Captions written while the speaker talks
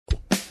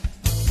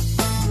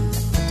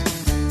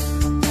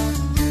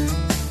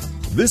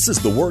This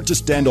is the Word to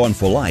Stand On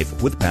for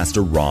Life with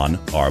Pastor Ron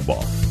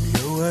Arbaugh.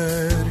 Your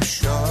word is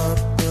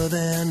sharper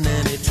than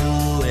any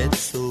two-edged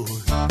sword,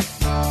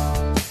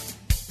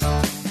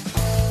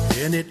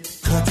 and it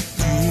cuts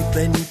deep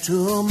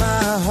into my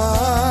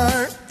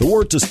heart. The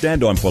Word to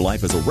Stand On for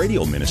Life is a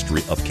radio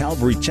ministry of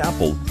Calvary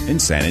Chapel in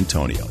San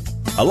Antonio.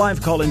 A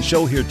live call-in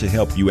show here to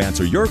help you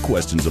answer your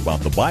questions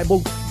about the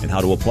Bible and how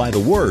to apply the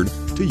Word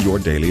to your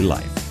daily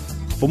life.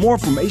 For more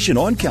information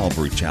on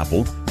Calvary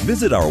Chapel,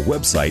 visit our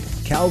website,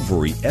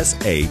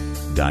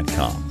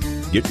 calvarysa.com.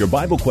 Get your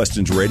Bible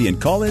questions ready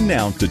and call in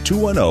now to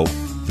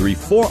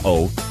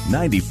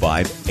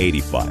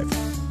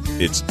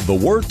 210-340-9585. It's The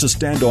Word to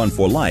Stand On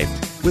for Life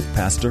with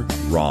Pastor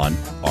Ron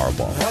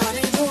Arbaugh.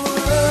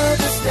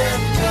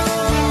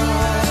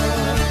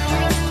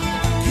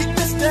 Keep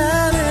us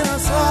down in a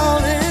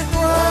solid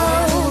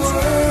ground.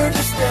 Word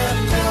to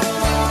stand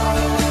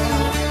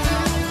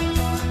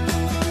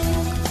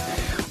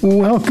on.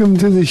 Welcome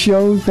to the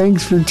show.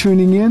 Thanks for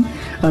tuning in.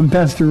 I'm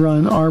Pastor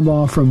Ron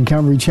Arbaugh from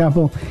Calvary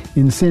Chapel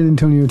in San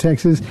Antonio,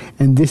 Texas,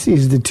 and this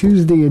is the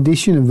Tuesday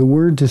edition of The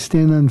Word to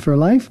Stand On for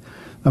Life,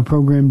 a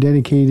program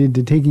dedicated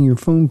to taking your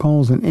phone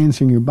calls and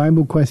answering your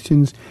Bible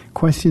questions,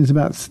 questions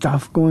about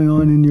stuff going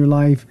on in your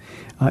life,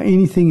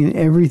 anything and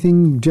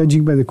everything,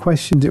 judging by the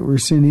questions that were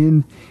sent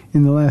in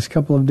the last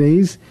couple of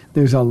days.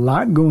 There's a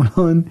lot going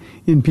on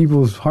in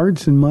people's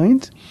hearts and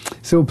minds.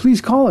 So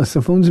please call us.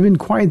 The phones have been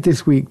quiet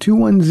this week.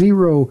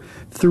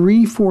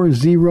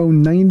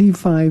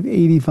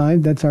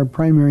 210-340-9585. That's our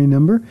primary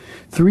number.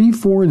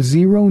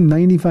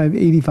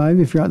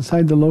 340-9585 if you're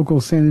outside the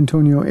local San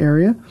Antonio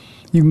area.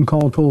 You can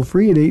call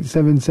toll-free at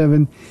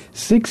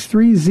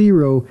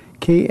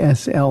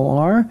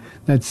 877-630-KSLR.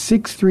 That's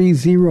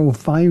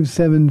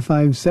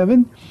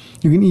 630-5757.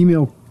 You can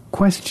email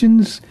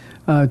questions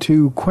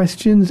to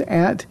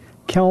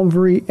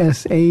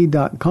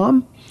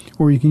questions@calvarysa.com,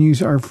 or you can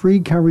use our free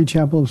Calvary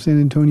Chapel of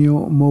San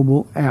Antonio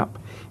mobile app.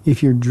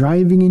 If you're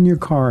driving in your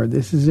car,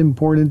 this is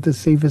important. The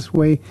safest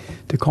way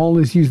to call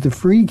is use the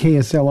free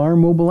KSLR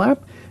mobile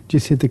app.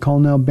 Just hit the Call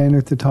Now banner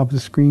at the top of the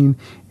screen,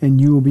 and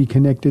you will be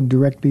connected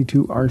directly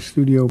to our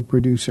studio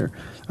producer.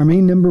 Our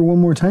main number, one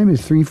more time,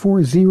 is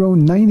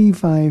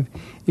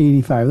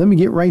 340-9585. Let me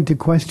get right to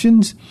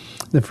questions.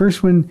 The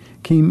first one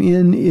came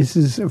in. This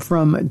is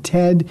from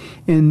Ted,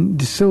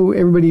 and so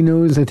everybody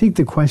knows, I take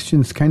the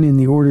questions kind of in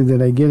the order that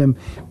I get them,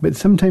 but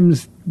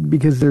sometimes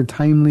because they're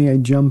timely, I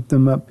jump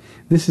them up.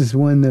 This is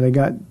one that I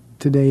got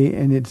today,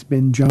 and it's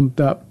been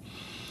jumped up.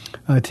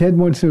 Ted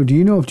wants to know, do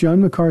you know if John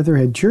MacArthur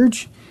had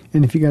church?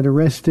 And if he got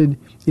arrested,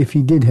 if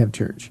he did have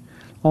church.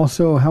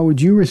 Also, how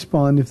would you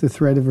respond if the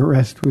threat of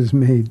arrest was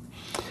made?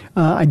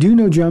 I do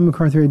know John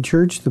MacArthur had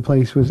church. The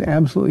place was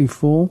absolutely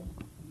full.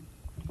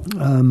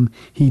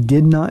 He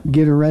did not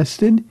get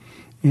arrested.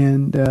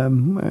 And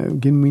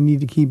again, we need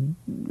to keep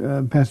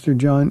Pastor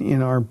John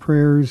in our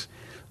prayers.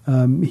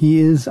 He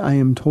is, I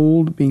am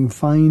told, being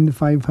fined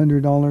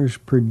 $500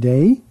 per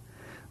day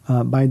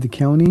by the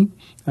county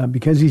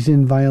because he's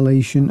in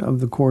violation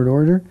of the court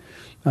order.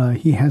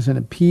 He has an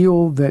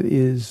appeal that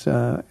is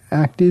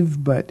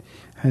active, but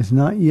has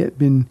not yet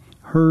been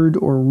heard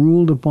or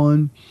ruled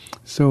upon.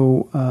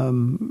 So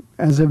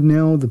as of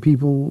now, the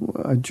people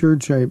at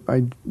church, I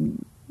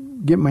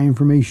get my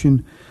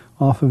information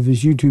off of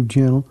his YouTube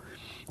channel.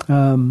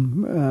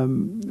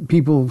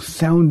 People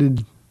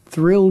sounded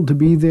thrilled to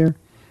be there.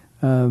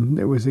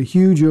 There was a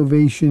huge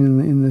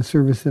ovation in the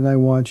service that I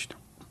watched,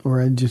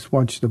 or I just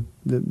watched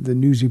the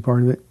newsy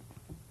part of it.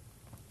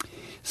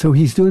 So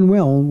he's doing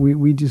well.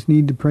 We just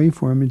need to pray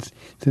for him. It's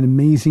an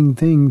amazing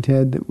thing,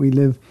 Ted, that we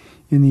live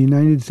in the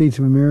United States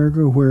of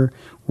America where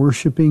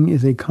worshiping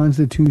is a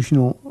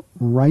constitutional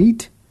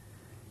right.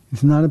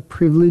 It's not a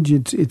privilege.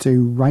 It's a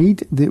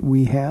right that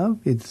we have.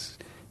 It's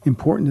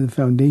important to the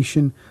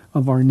foundation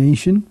of our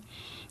nation.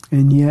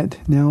 And yet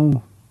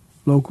now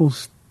local,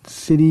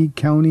 city,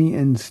 county,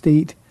 and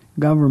state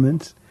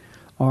governments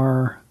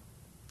are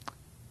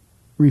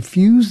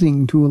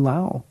refusing to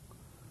allow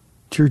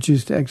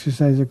churches to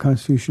exercise their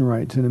constitutional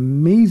rights. An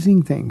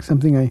amazing thing,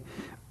 something I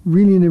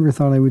really never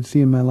thought I would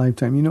see in my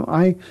lifetime. You know,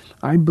 I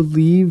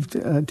believed,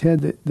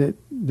 Ted, that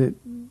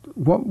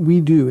what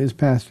we do as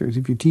pastors,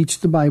 if you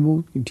teach the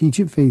Bible, you teach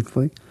it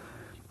faithfully,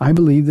 I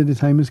believe that a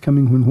time is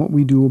coming when what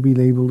we do will be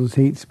labeled as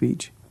hate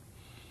speech.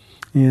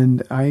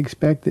 And I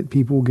expect that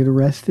people will get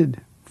arrested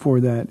for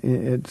that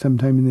at some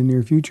time in the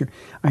near future.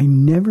 I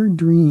never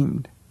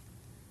dreamed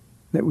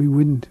that we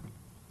wouldn't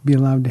be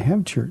allowed to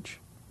have church.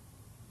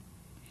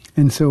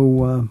 And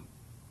so,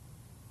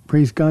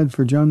 praise God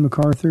for John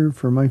MacArthur,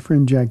 for my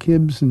friend Jack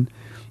Hibbs, and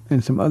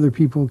some other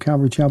people,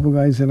 Calvary Chapel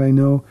guys that I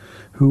know,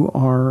 who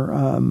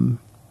are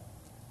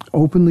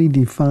openly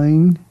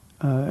defying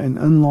an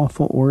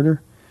unlawful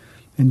order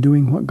and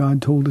doing what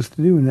God told us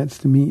to do, and that's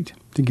to meet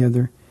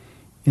together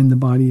in the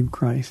body of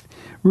Christ.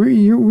 We're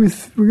going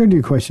to do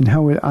a question,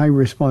 how would I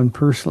respond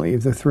personally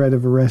if the threat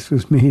of arrest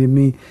was made of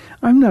me?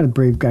 I'm not a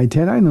brave guy,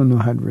 Ted. I don't know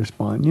how to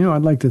respond. You know,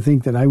 I'd like to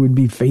think that I would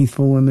be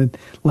faithful, and I'd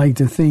like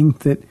to think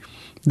that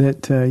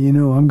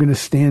I'm going to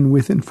stand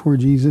with and for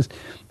Jesus.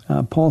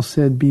 Paul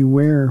said,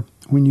 beware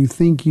when you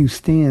think you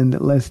stand,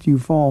 lest you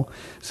fall.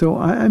 So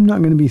I'm not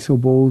going to be so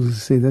bold as to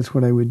say that's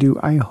what I would do.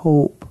 I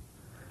hope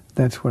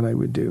that's what I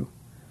would do.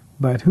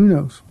 But who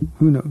knows?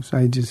 Who knows?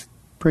 I just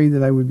pray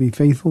that I would be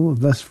faithful.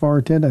 Thus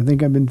far, Ted, I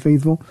think I've been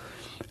faithful.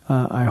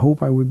 I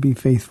hope I would be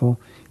faithful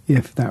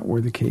if that were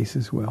the case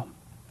as well.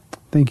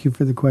 Thank you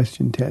for the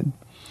question, Ted.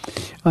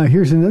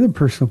 Here's another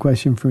personal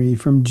question for me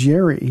from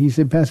Jerry. He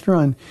said, Pastor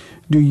Ron,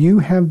 do you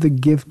have the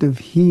gift of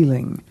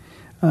healing?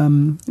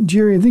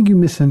 Jerry, I think you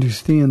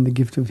misunderstand the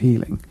gift of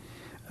healing.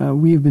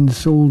 We have been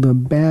sold a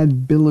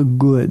bad bill of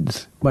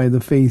goods by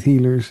the faith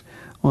healers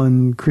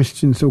on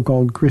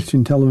so-called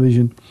Christian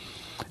television.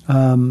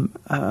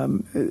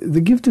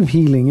 The gift of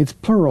healing, it's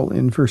plural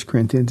in 1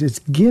 Corinthians. It's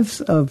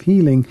gifts of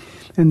healing,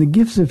 and the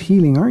gifts of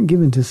healing aren't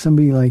given to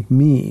somebody like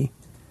me.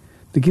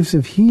 The gifts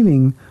of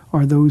healing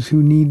are those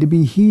who need to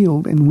be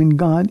healed, and when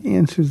God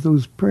answers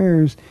those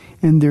prayers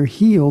and they're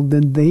healed,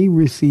 then they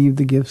receive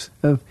the gifts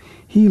of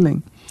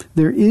healing.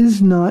 There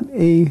is not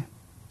a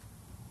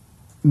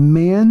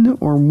man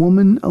or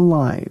woman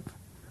alive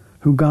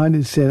who God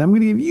has said, I'm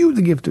going to give you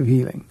the gift of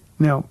healing.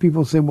 Now,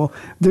 people say, well,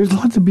 there's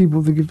lots of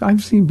people that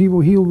I've seen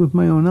people healed with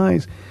my own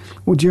eyes.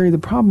 Well, Jerry, the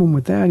problem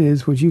with that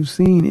is what you've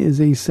seen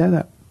is a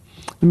setup.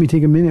 Let me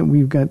take a minute.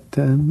 We've got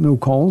no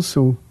calls,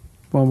 so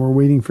while we're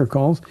waiting for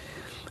calls.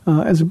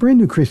 As a brand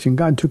new Christian,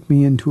 God took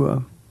me into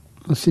a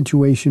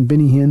situation.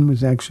 Benny Hinn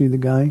was actually the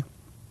guy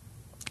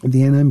at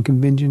the Anaheim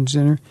Convention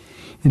Center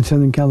in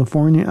Southern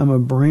California. I'm a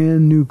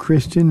brand new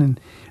Christian, and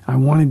I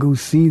want to go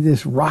see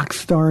this rock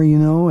star,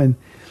 and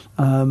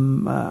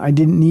I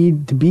didn't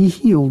need to be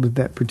healed at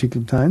that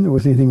particular time. There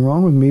wasn't anything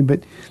wrong with me,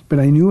 but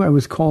I knew I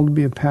was called to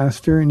be a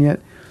pastor, and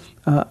yet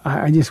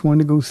I just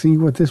wanted to go see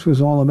what this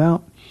was all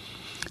about.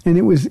 And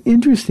it was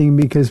interesting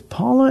because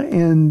Paula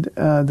and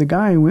the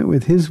guy I went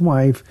with, his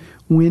wife,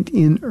 went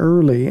in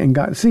early and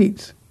got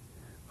seats.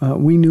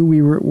 We knew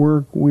we were at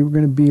work. We were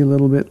going to be a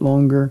little bit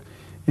longer.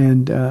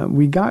 And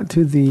we got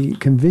to the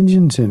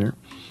convention center,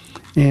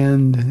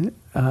 and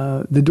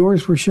the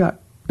doors were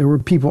shut. There were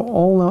people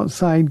all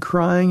outside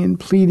crying and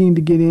pleading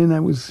to get in. I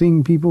was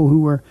seeing people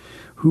who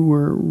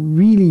were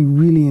really,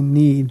 really in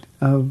need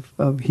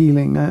of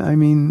healing. I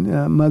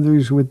mean,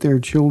 mothers with their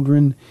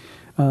children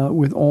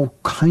with all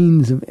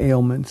kinds of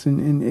ailments,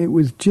 and it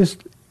was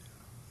just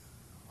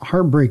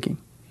heartbreaking.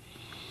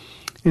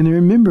 And I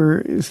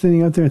remember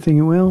sitting out there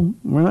thinking, well,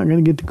 we're not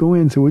going to get to go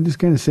in, so we'll just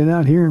kind of sit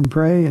out here and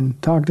pray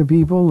and talk to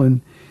people.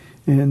 And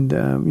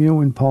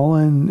when Paula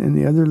and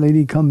the other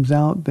lady comes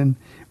out, then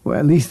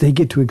at least they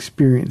get to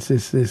experience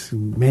this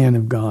man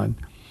of God.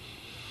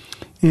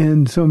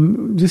 And so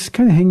I'm just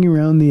kind of hanging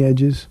around the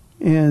edges,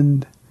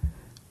 and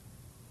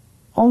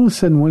all of a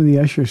sudden one of the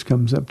ushers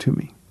comes up to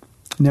me.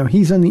 Now,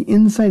 he's on the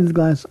inside of the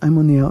glass, I'm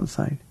on the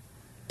outside.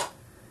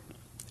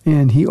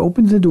 And he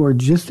opens the door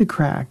just a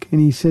crack,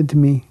 and he said to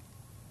me,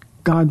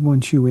 God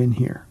wants you in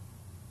here.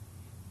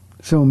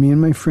 So me and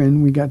my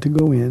friend, we got to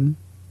go in.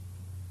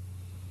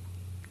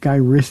 Guy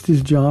risked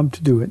his job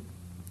to do it.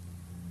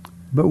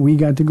 But we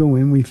got to go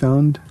in. We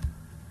found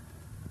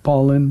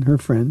Paula and her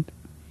friend.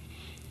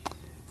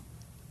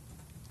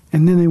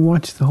 And then I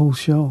watched the whole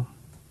show.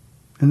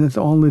 And that's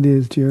all it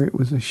is, Jerry. It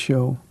was a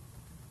show.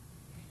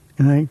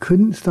 And I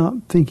couldn't stop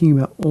thinking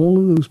about all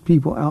of those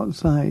people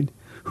outside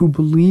who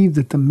believed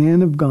that the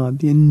man of God,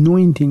 the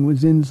anointing,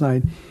 was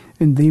inside,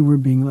 and they were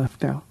being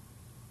left out.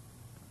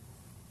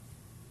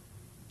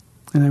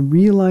 And I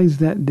realized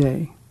that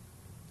day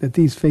that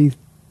these faith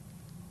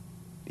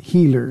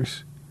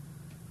healers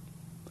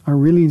are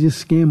really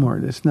just scam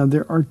artists. Now,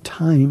 there are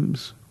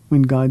times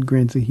when God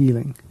grants a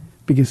healing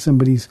because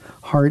somebody's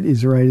heart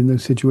is right in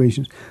those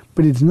situations.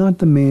 But it's not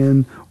the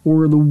man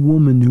or the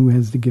woman who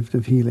has the gift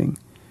of healing.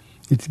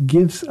 It's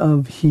gifts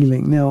of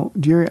healing. Now,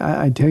 Jerry,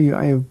 I tell you,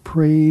 I have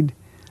prayed,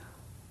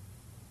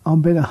 I'll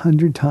bet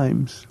 100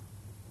 times.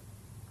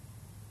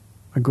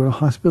 I go to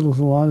hospitals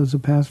a lot as a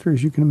pastor,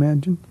 as you can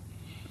imagine.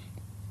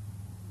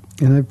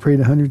 And I've prayed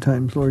 100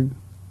 times, Lord,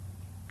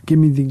 give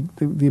me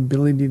the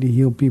ability to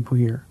heal people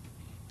here.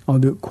 I'll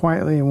do it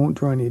quietly. I won't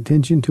draw any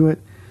attention to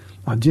it.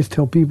 I'll just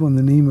tell people in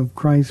the name of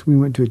Christ. We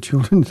went to a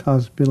children's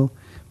hospital,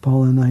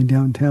 Paula and I,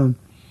 downtown.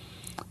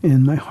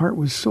 And my heart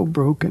was so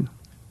broken.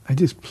 I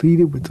just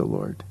pleaded with the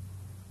Lord.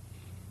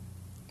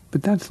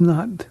 But that's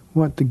not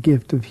what the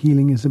gift of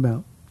healing is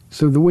about.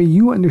 So the way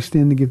you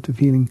understand the gift of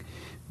healing,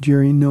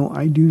 Jerry, no,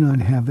 I do not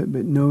have it,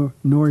 but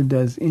nor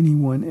does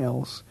anyone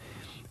else.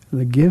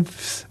 The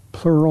gifts,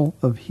 plural,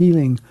 of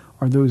healing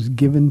are those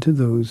given to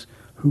those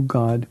who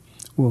God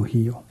will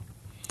heal.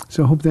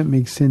 So I hope that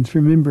makes sense.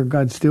 Remember,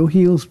 God still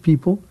heals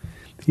people.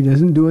 He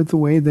doesn't do it the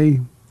way they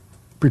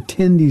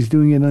pretend he's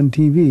doing it on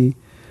TV,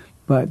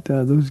 but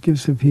those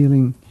gifts of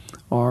healing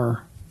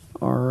are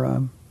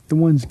the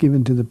ones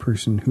given to the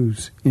person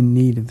who's in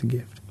need of the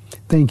gift.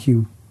 Thank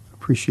you.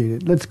 Appreciate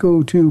it. Let's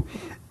go to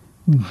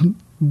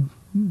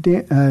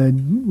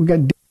we got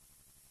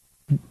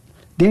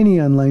Danny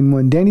on line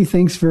one. Danny,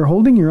 thanks for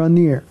holding. You're on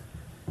the air.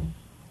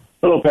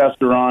 Hello,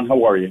 Pastor Ron.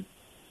 How are you?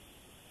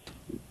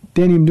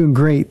 Danny, I'm doing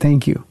great.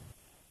 Thank you.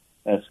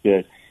 That's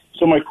good.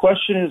 So my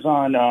question is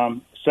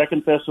on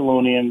 2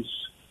 Thessalonians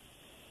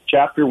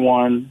chapter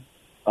 1,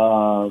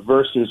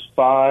 verses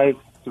 5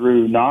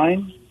 through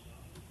 9.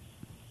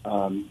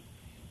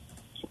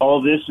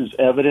 All this is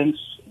evidence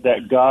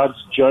that God's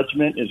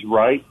judgment is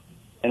right,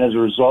 and as a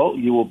result,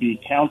 you will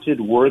be counted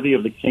worthy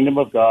of the kingdom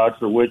of God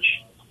for which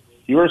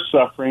you are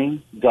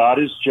suffering. God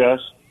is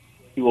just.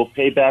 He will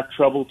pay back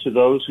trouble to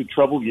those who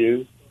trouble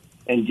you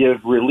and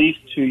give relief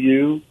to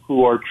you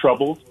who are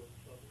troubled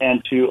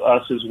and to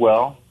us as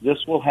well. This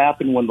will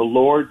happen when the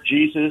Lord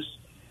Jesus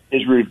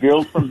is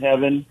revealed from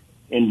heaven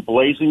in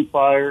blazing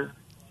fire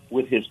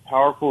with his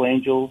powerful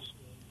angels.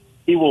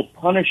 He will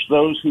punish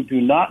those who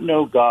do not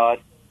know God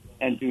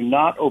and do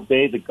not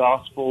obey the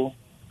gospel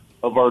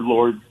of our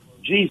Lord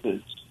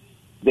Jesus.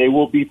 They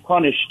will be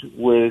punished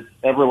with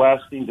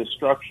everlasting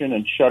destruction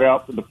and shut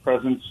out from the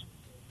presence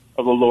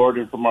of the Lord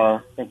and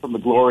from the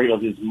glory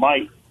of his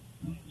might.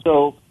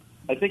 So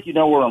I think you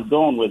know where I'm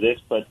going with this,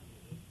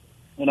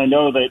 and I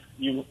know that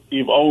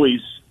you've always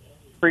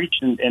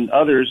preached and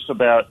others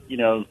about,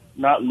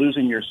 not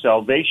losing your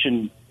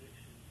salvation,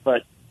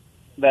 but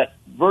that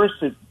verse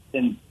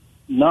in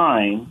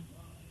 9,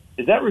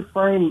 is that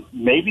referring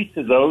maybe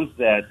to those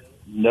that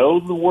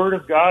know the Word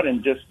of God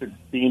and just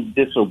being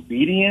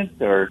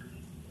disobedient, or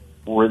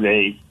were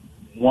they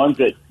ones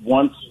that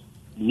once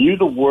knew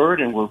the Word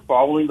and were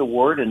following the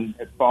Word and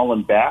had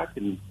fallen back?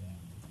 And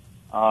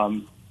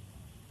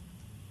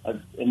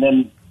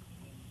then,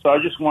 so I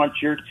just want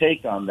your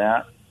take on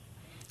that.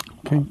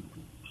 Okay.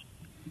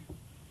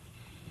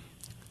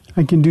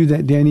 I can do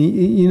that,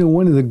 Danny.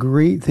 One of the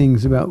great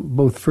things about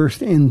both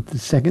 1st and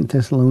 2nd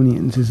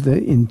Thessalonians is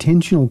the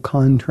intentional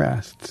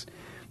contrasts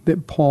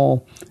that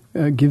Paul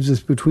gives us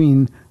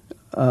between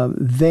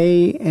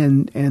they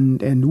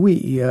and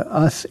we,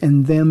 us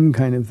and them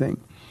kind of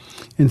thing.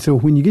 And so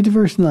when you get to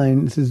verse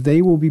 9, it says,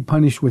 they will be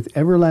punished with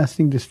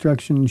everlasting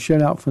destruction and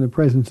shut out from the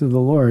presence of the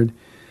Lord.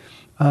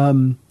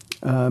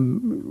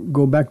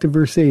 Go back to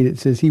verse 8. It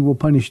says, he will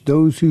punish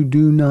those who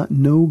do not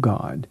know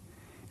God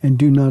and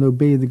do not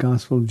obey the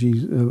gospel of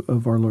Jesus,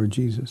 of our Lord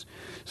Jesus.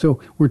 So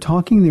we're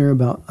talking there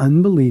about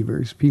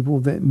unbelievers, people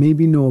that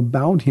maybe know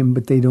about him,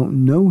 but they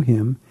don't know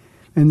him,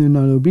 and they're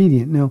not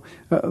obedient. Now,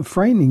 a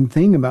frightening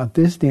thing about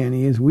this,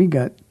 Danny, is we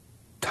got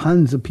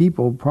tons of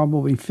people,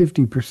 probably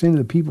 50% of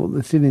the people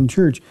that sit in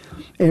church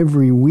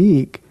every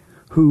week,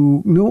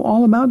 who know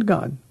all about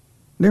God.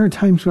 There are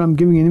times when I'm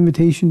giving an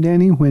invitation,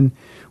 Danny, when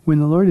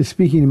the Lord is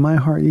speaking in my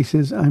heart, he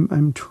says,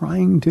 I'm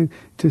trying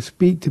to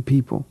speak to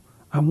people.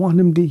 I want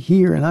them to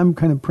hear, and I'm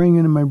kind of praying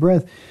under my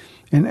breath,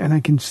 and I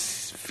can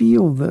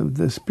feel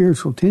the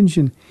spiritual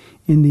tension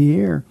in the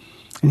air.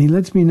 And he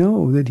lets me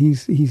know that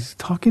he's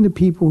talking to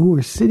people who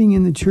are sitting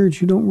in the church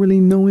who don't really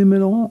know him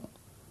at all.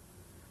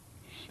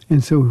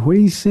 And so what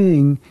he's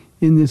saying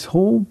in this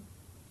whole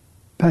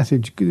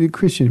passage, the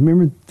Christians,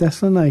 remember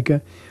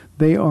Thessalonica,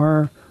 they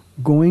are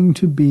going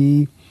to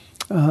be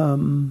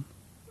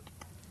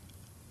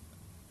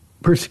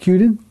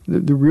persecuted.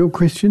 The real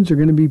Christians are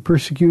going to be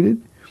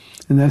persecuted.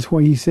 And that's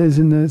why he says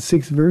in the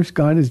 6th verse,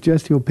 God is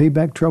just, he'll pay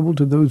back trouble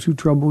to those who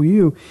trouble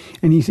you.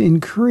 And he's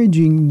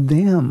encouraging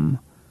them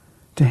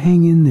to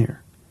hang in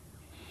there.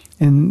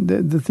 And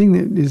the thing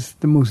that is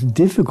the most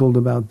difficult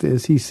about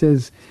this, he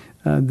says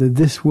that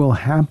this will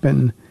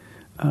happen.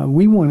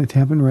 We want it to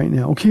happen right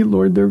now. Okay,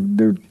 Lord,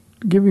 they're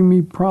giving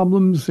me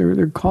problems.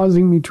 They're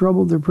causing me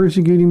trouble. They're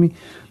persecuting me.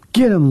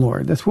 Get them,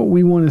 Lord. That's what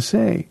we want to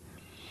say.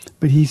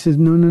 But he says,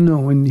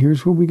 no. And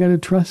here's where we got to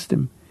trust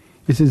him.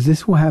 It says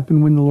this will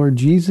happen when the Lord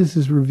Jesus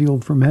is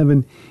revealed from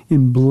heaven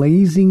in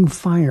blazing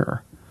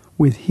fire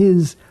with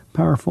his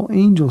powerful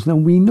angels. Now,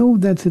 we know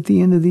that's at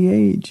the end of the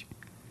age.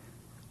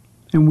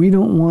 And we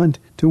don't want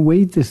to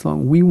wait this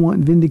long. We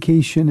want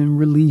vindication and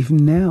relief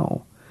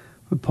now.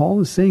 But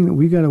Paul is saying that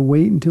we've got to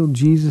wait until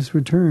Jesus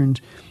returns.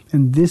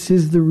 And this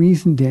is the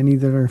reason, Danny,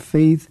 that our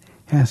faith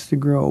has to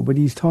grow. But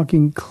he's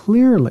talking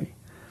clearly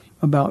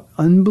about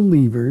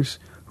unbelievers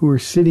who are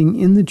sitting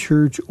in the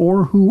church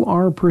or who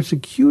are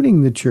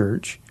persecuting the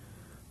church.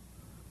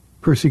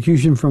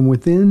 Persecution from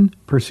within,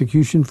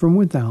 persecution from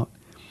without.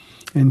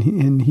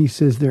 And he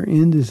says their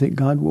end is that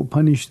God will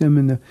punish them,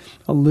 and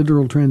a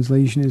literal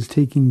translation is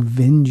taking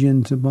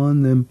vengeance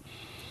upon them.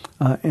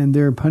 And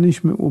their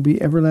punishment will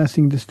be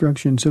everlasting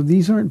destruction. So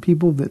these aren't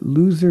people that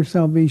lose their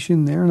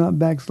salvation. They're not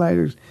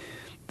backsliders.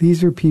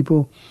 These are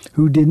people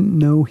who didn't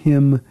know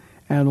him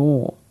at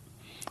all.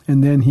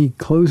 And then he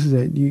closes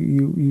it.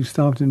 You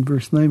stopped in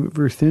verse 9, but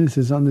verse 10 it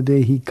says, on the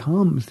day he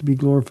comes to be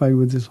glorified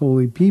with his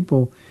holy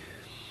people,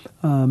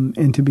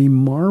 and to be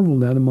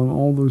marveled at among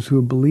all those who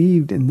have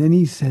believed. And then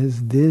he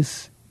says,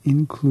 this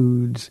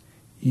includes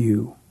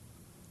you,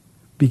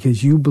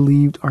 because you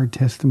believed our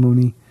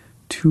testimony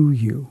to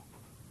you.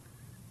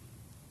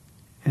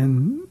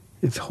 And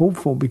it's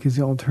hopeful because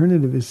the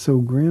alternative is so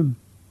grim.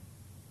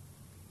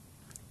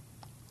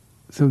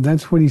 So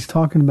that's what he's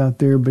talking about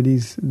there, but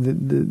he's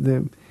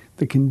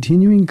the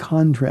continuing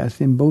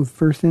contrast in both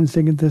 1st and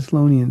 2nd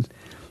Thessalonians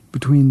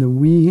between the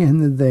we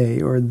and the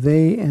they, or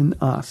they and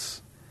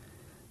us,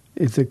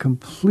 It's a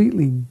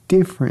completely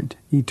different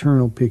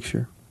eternal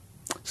picture.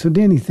 So,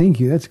 Danny, thank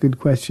you. That's a good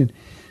question.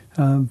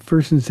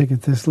 First and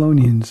Second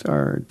Thessalonians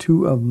are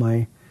two of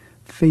my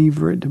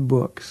favorite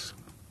books.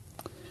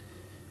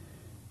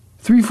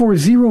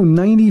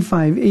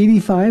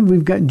 340-9585.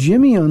 We've got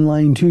Jimmy on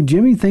line 2.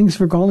 Jimmy, thanks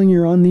for calling.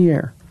 You're on the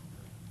air.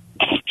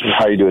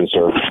 How you doing,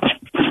 sir?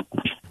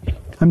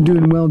 I'm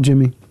doing well,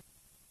 Jimmy.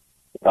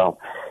 Oh,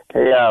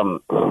 hey,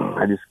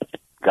 I just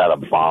got a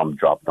bomb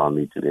dropped on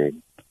me today,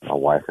 my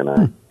wife and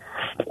I.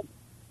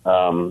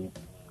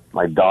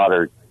 My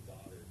daughter,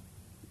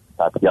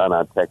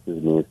 Tatiana, texts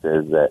me and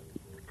says that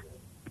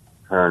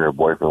her and her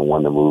boyfriend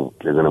want to move.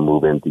 They're going to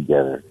move in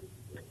together,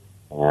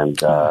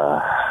 and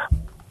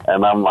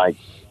I'm like,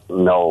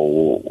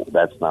 no,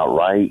 that's not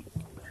right.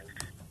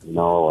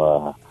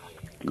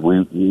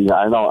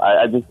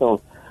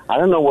 I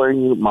don't know where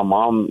your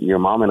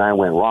mom and I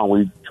went wrong.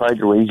 We tried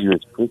to raise you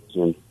as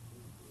Christians.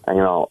 I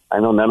know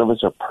none of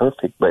us are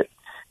perfect, but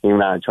we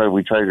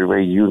tried to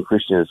raise you as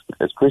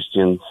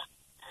Christians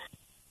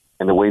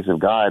in the ways of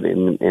God,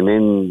 and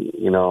then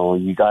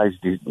you guys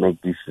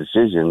make these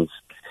decisions,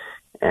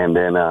 and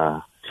then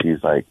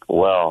she's like,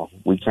 well,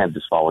 we can't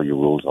just follow your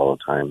rules all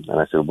the time.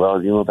 And I said,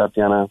 well,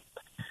 Tatiana,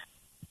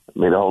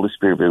 may the Holy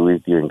Spirit be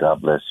with you and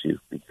God bless you,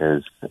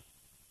 because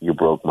you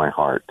broke my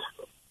heart.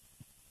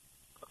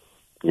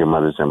 Your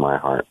mother's in my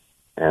heart,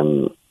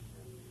 and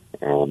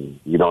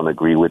you don't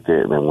agree with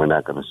it, and then we're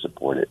not going to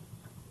support it.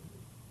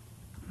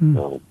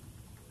 So,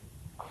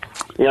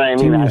 you know what I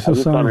mean? Jimmy, so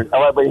sorry.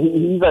 But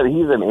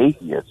he's an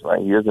atheist,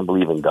 right? He doesn't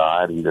believe in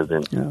God. He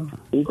doesn't. Yeah.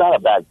 He's not a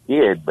bad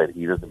kid, but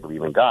he doesn't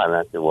believe in God. And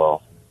I said,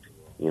 well,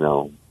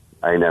 and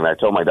I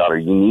told my daughter,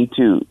 you need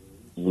to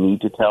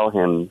tell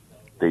him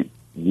that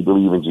you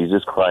believe in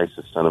Jesus Christ,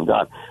 the Son of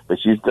God. But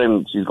she's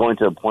going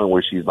to a point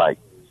where she's like,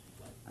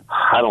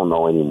 I don't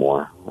know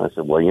anymore. I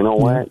said, well, you know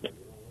what?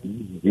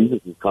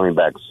 Jesus is coming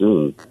back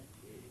soon,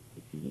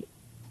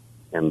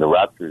 and the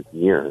rapture is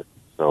near.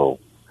 So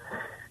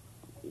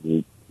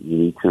you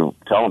need to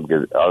tell him,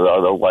 because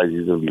otherwise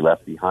he's going to be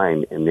left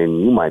behind, and then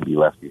you might be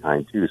left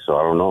behind too. So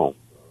I don't know.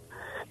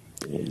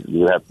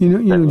 You have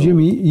to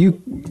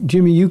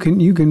Jimmy,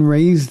 you can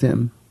raise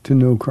them to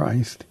know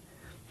Christ.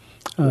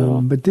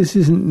 But this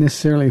isn't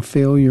necessarily a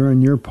failure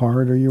on your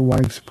part or your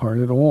wife's part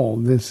at all.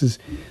 This is,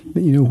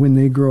 when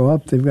they grow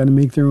up, they've got to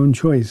make their own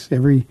choice.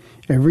 Every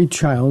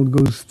child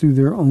goes through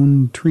their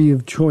own tree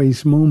of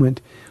choice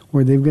moment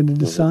where they've got to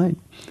decide.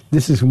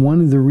 This is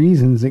one of the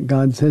reasons that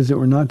God says that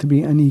we're not to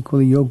be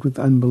unequally yoked with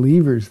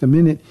unbelievers. The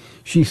minute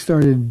she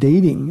started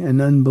dating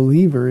an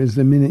unbeliever is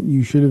the minute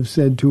you should have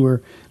said to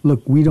her,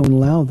 look, we don't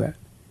allow that.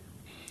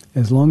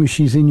 As long as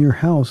she's in your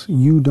house,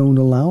 you don't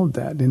allow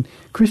that. And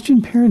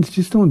Christian parents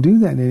just don't do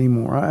that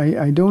anymore.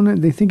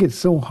 They think it's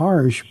so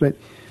harsh, but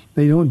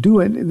they don't do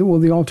it. Well,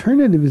 the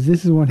alternative is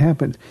this is what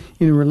happens.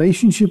 In a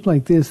relationship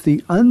like this,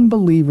 the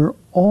unbeliever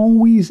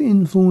always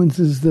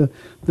influences the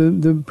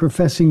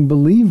professing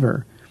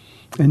believer.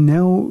 And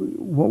now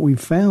what we've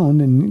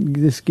found, and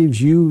this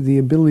gives you the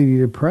ability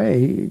to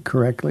pray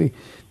correctly,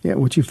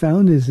 what you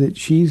found is that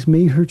she's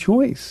made her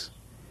choice.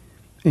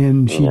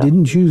 And she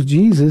didn't choose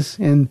Jesus,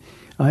 and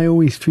I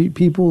always treat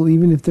people,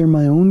 even if they're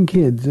my own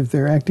kids, if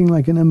they're acting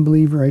like an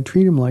unbeliever, I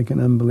treat them like an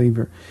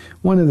unbeliever.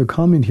 One other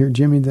comment here,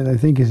 Jimmy, that I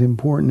think is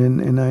important,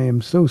 and I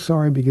am so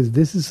sorry because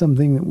this is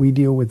something that we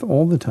deal with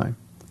all the time.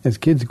 As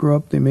kids grow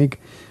up, they make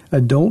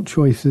adult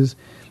choices.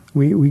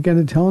 We got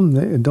to tell them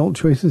that adult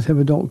choices have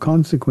adult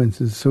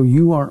consequences. So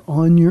you are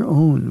on your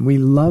own. We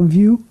love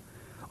you.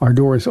 Our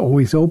door is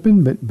always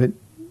open, but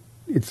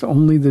it's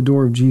only the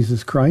door of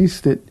Jesus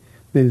Christ that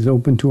is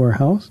open to our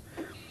house.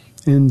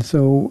 And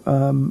so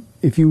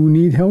if you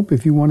need help,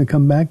 if you want to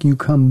come back, you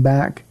come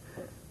back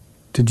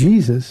to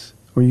Jesus,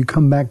 or you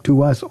come back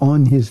to us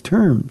on his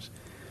terms.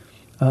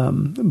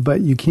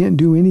 But you can't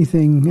do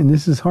anything, and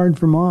this is hard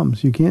for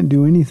moms, you can't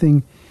do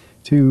anything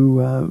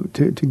to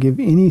give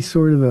any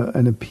sort of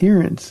an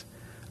appearance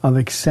of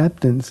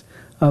acceptance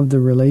of the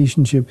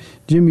relationship.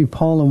 Jimmy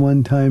Paula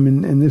one time,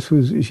 and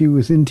she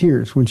was in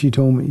tears when she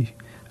told me,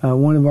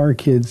 one of our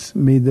kids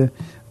made the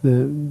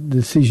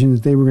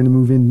decisions they were going to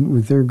move in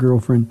with their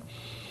girlfriend.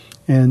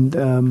 And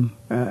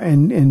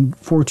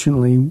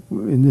fortunately,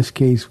 in this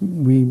case,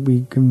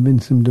 we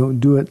convinced them, don't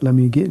do it. Let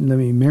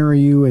me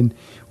marry you, and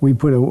we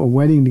put a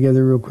wedding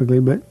together real quickly.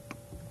 But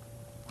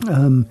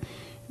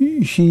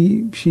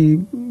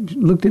she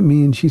looked at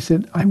me and she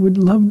said, "I would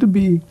love to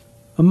be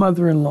a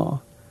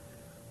mother-in-law.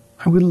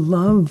 I would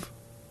love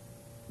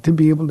to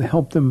be able to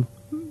help them,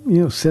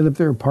 set up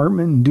their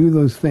apartment and do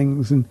those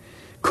things and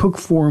cook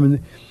for them."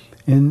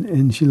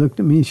 And she looked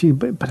at me and she,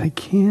 but I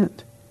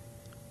can't.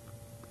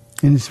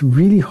 And it's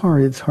really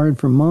hard. It's hard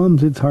for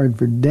moms. It's hard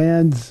for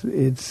dads.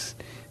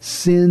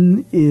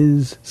 Sin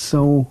is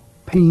so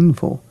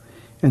painful.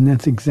 And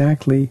that's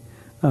exactly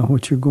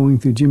what you're going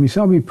through, Jimmy.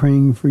 So I'll be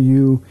praying for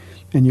you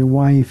and your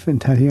wife and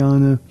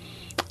Tatiana.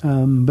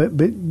 But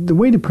the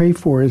way to pray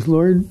for her is,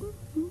 Lord,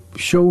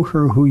 show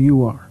her who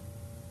you are.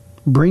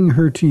 Bring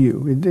her to you.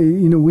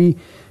 We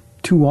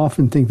too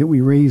often think that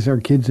we raise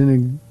our kids in a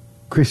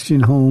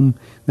Christian home,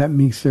 that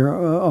makes they're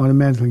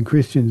automatically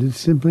Christians. It's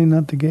simply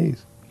not the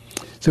case.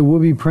 So we'll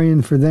be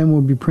praying for them.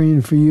 We'll be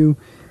praying for you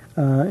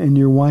and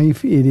your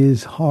wife. It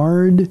is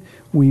hard.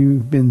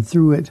 We've been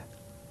through it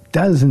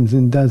dozens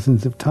and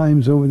dozens of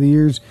times over the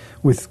years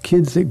with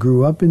kids that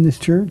grew up in this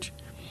church.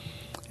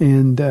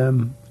 And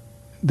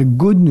the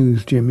good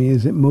news, Jimmy,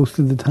 is that most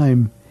of the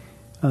time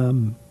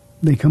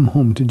they come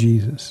home to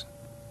Jesus.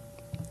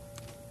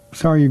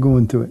 Sorry you're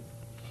going through it.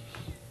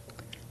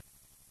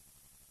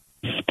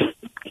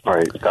 All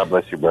right. God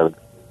bless you, brother.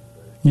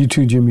 You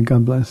too, Jimmy.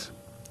 God bless.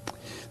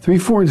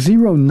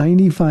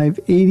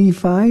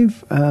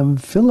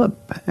 340-9585. Philip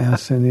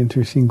asks an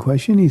interesting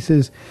question. He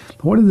says,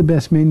 what are the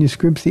best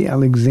manuscripts, the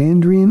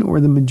Alexandrian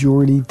or the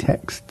majority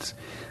texts?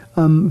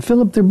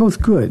 Philip, they're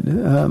both good.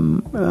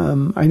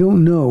 I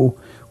don't know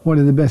what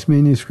are the best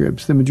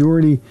manuscripts. The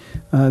majority,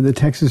 the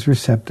Textus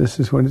Receptus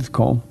is what it's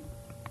called.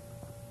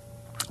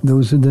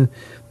 Those are the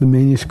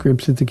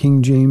manuscripts that the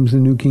King James, the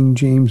New King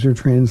James are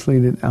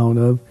translated out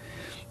of.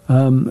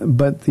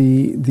 But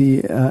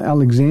the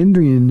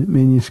Alexandrian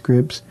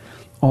manuscripts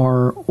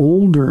are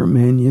older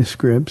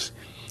manuscripts,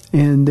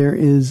 and there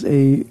is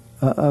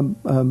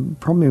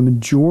probably a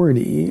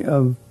majority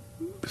of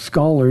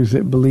scholars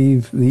that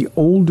believe the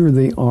older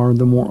they are,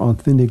 the more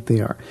authentic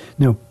they are.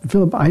 Now,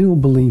 Philip, I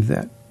don't believe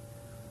that.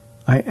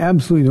 I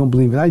absolutely don't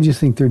believe it. I just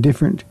think they're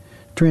different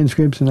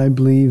transcripts, and I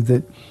believe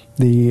that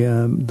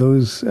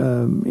those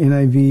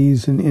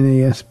NIVs and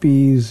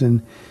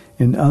NASBs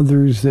and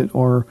others that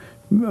are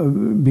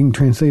being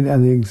translated out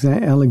of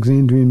the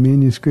Alexandrian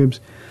manuscripts,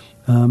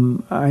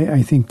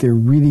 I think they're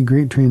really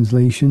great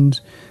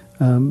translations,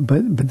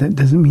 but that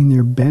doesn't mean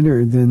they're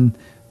better than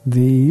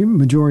the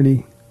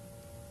majority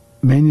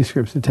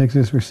manuscripts, the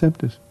Textus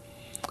Receptus.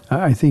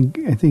 I think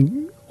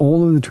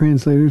all of the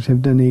translators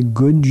have done a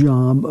good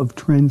job of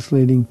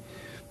translating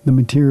the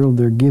material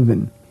they're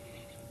given.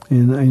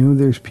 And I know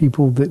there's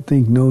people that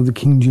think, no, the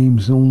King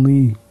James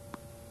only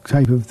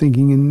type of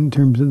thinking in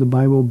terms of the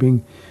Bible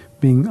being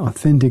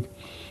authentic,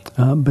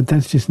 but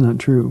that's just not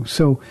true.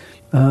 So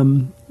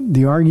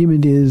the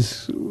argument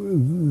is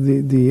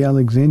the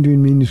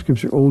Alexandrian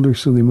manuscripts are older,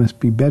 so they must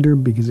be better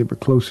because they were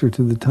closer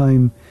to the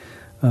time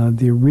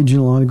the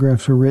original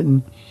autographs were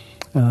written.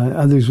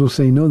 Others will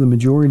say, no, the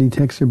majority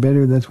texts are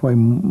better. That's why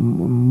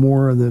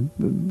more of the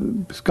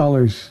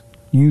scholars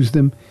use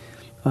them.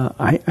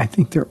 I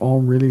think they're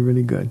all really,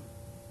 really good.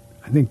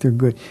 I think they're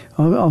good.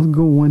 I'll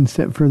go one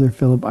step further,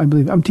 Philip. I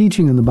believe I'm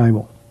teaching on the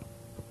Bible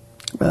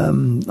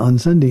on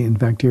Sunday, in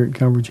fact, here at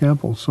Calvary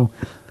Chapel. So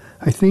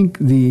I think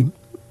the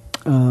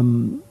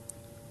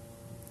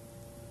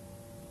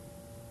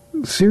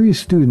serious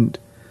student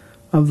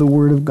of the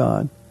Word of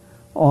God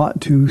ought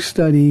to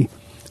study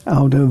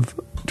out of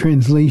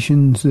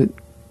translations that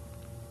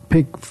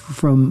pick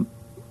from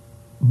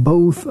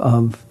both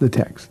of the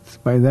texts.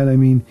 By that I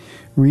mean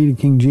read a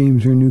King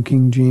James or New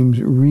King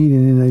James, read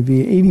an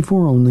NIV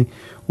 84 only,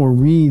 or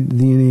read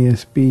the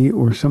NASB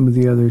or some of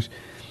the others.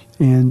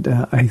 And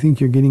I think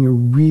you're getting a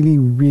really,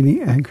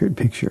 really accurate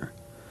picture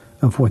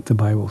of what the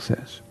Bible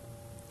says.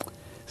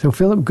 So,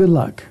 Philip, good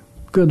luck.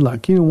 Good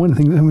luck. You know, one of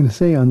the things I'm going to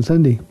say on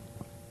Sunday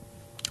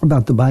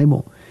about the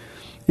Bible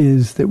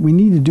is that we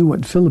need to do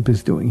what Philip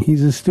is doing.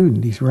 He's a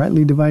student. He's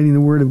rightly dividing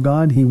the Word of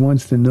God. He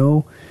wants to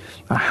know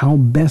how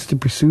best to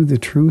pursue the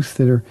truths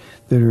that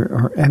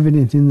are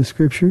evident in the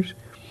Scriptures.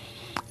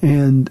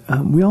 And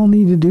we all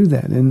need to do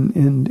that.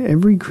 And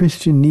every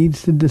Christian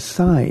needs to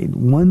decide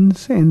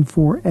once and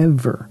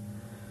forever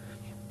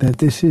that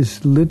this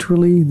is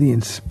literally the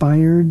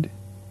inspired,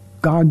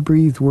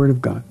 God-breathed Word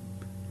of God.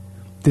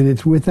 That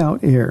it's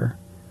without error.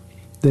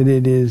 That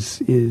it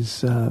is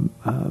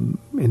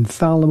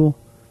infallible,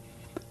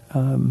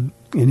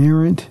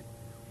 inerrant,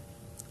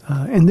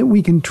 and that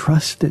we can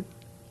trust it.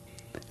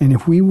 And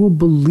if we will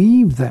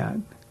believe that,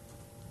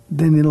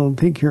 then it'll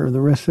take care of the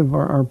rest of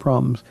our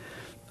problems.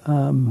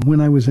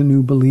 When I was a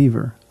new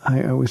believer,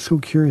 I was so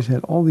curious, I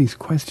had all these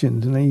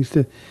questions, and I used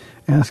to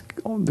ask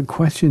all the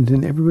questions,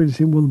 and everybody would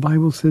say, well, the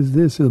Bible says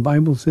this, or the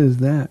Bible says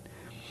that.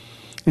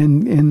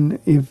 And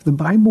if the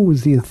Bible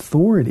was the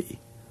authority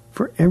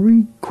for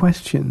every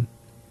question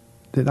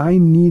that I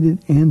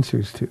needed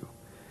answers to,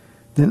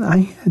 then I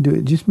had to,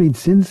 it just made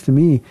sense to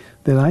me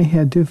that I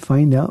had to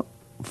find out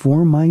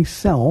for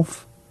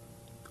myself,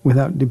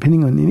 without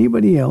depending on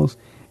anybody else,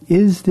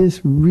 is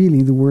this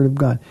really the Word of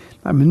God?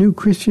 I'm a new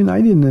Christian.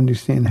 I didn't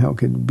understand how it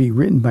could be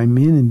written by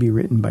men and be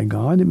written by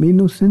God. It made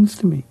no sense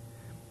to me.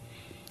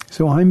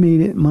 So I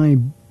made it my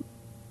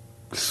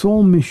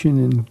sole mission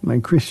in my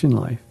Christian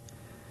life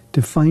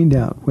to find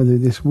out whether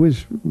this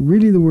was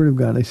really the Word of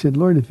God. I said,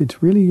 Lord, if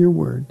it's really your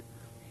Word,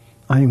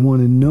 I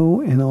want to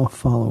know and I'll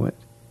follow it.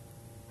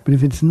 But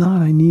if it's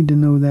not, I need to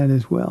know that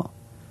as well.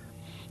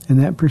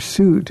 And that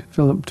pursuit,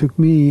 Philip, took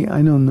me,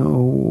 I don't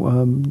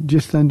know,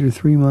 just under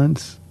 3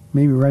 months,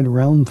 maybe right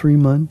around 3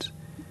 months.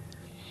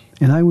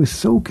 And I was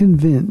so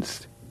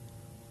convinced.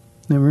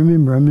 Now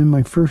remember, I'm in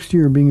my first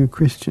year of being a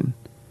Christian.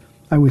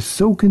 I was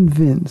so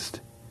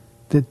convinced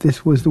that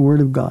this was the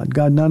Word of God.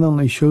 God not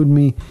only showed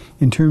me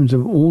in terms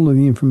of all of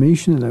the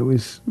information that I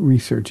was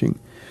researching,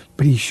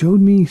 but he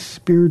showed me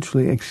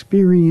spiritually,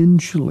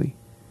 experientially.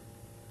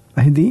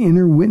 I had the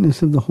inner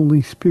witness of the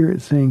Holy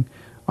Spirit saying,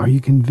 are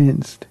you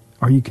convinced?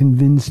 Are you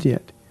convinced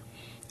yet?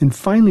 And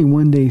finally,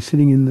 one day,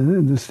 sitting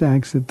in the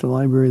stacks at the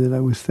library that I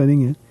was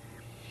studying at,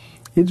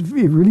 it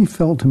really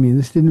felt to me,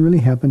 this didn't really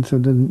happen, so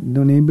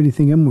don't anybody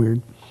think I'm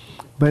weird,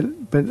 but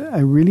I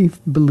really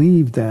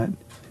believed that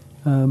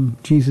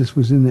Jesus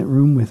was in that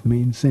room with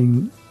me and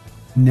saying,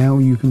 now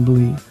you can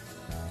believe.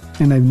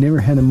 And I've never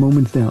had a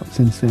moment's doubt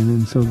since then.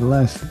 And so the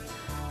last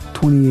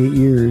 28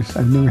 years,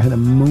 I've never had a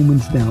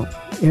moment's doubt.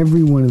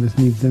 Every one of us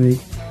needs to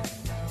make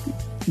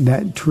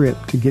that trip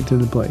to get to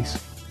the place.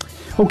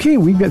 Okay,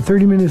 we've got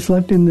 30 minutes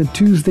left in the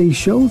Tuesday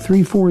show.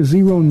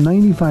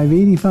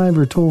 340-9585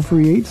 or toll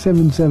free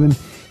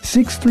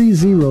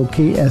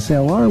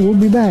 877-630-KSLR. We'll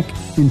be back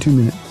in 2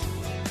 minutes.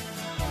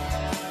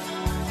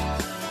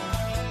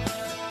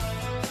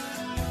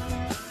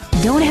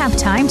 Don't have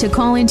time to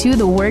call into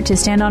the Word to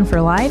Stand On for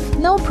Life?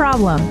 No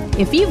problem.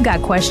 If you've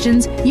got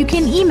questions, you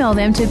can email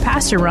them to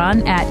Pastor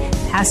Ron at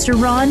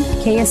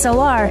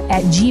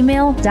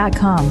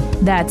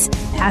PastorRonKSLR@gmail.com. That's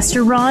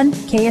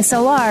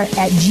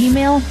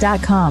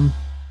PastorRonKSLR@gmail.com.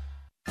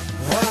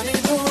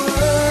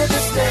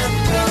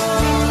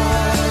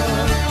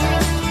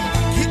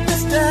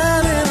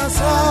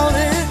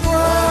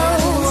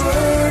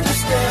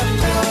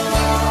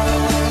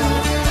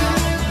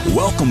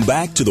 Welcome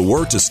back to the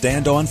Word to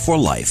Stand On for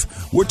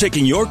Life. We're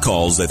taking your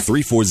calls at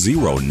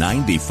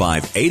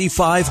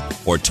 340-9585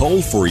 or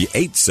toll free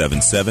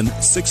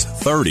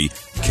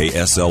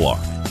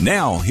 877-630-KSLR.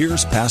 Now,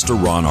 here's Pastor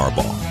Ron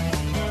Arbaugh.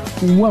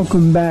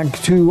 Welcome back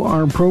to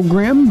our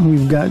program.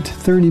 We've got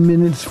 30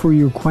 minutes for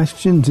your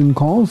questions and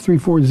calls,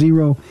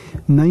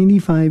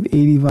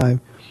 340-9585.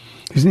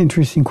 Here's an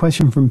interesting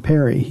question from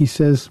Perry. He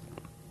says,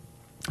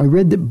 I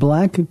read that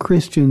black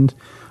Christians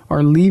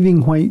are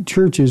leaving white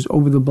churches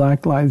over the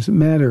Black Lives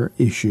Matter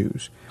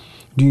issues.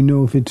 Do you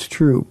know if it's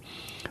true?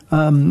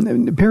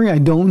 Perry, I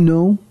don't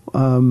know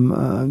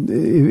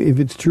if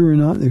it's true or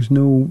not. There's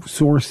no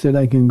source that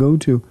I can go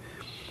to.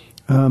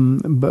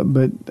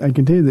 But I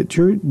can tell you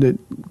that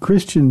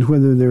Christians,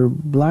 whether they're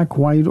black,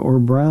 white, or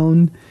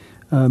brown,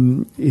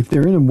 if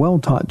they're in a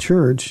well-taught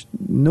church,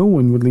 no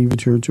one would leave a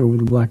church over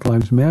the Black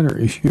Lives Matter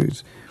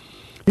issues.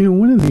 You know,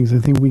 one of the things I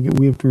think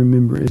we have to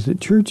remember is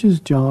that church's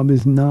job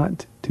is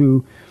not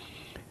to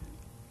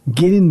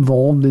get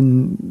involved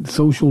in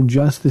social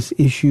justice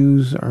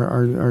issues.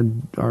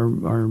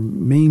 Our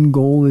main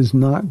goal is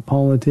not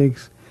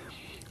politics.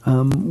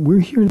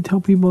 We're here to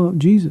tell people about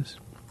Jesus.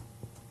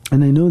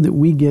 And I know that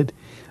we get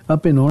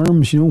up in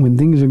arms, when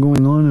things are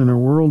going on in our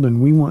world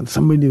and we want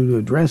somebody to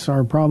address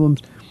our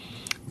problems.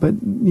 But,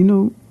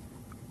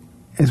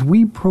 as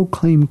we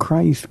proclaim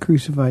Christ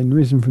crucified and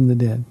risen from the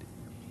dead,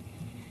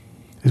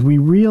 as we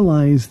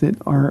realize that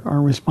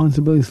our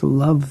responsibility is to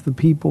love the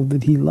people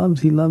that he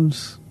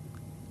loves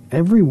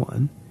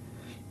everyone,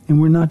 and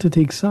we're not to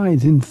take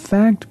sides. In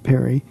fact,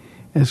 Perry,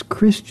 as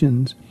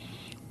Christians,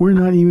 we're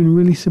not even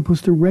really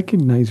supposed to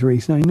recognize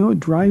race. Now, I know it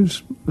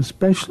drives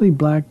especially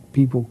black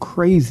people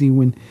crazy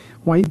when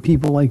white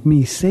people like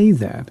me say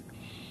that,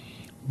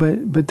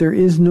 but there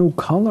is no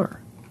color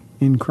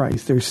in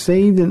Christ. They're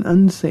saved and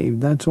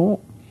unsaved, that's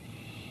all.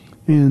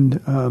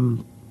 And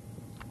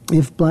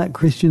if black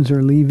Christians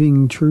are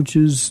leaving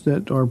churches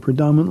that are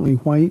predominantly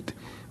white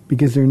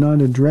because they're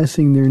not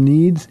addressing their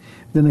needs,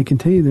 then I can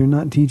tell you they're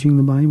not teaching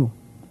the Bible.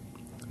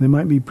 They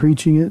might be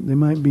preaching it, they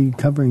might be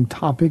covering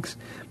topics,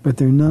 but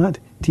they're not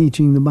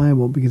teaching the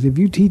Bible. Because if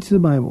you teach the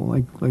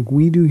Bible like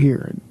we do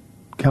here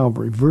at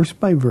Calvary, verse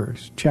by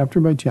verse, chapter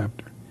by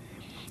chapter,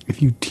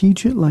 if you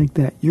teach it like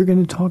that, you're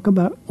going to talk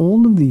about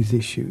all of these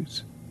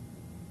issues.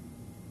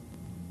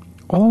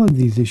 All of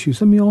these issues.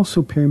 Let me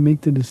also, Perry,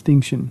 make the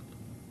distinction.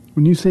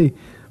 When you say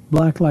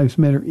Black Lives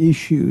Matter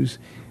issues,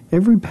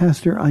 every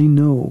pastor I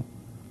know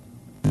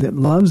that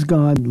loves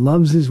God,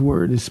 loves his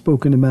word, is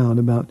spoken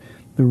about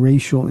the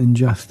racial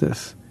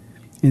injustice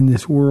in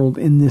this world,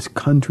 in this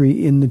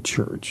country, in the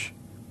church.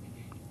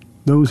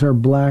 Those are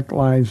Black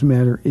Lives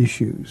Matter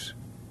issues.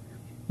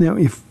 Now,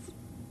 if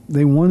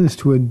they want us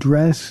to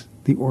address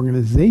the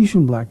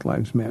organization Black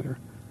Lives Matter,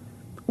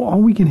 well,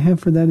 all we can have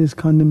for that is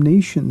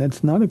condemnation.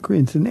 That's not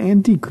it's an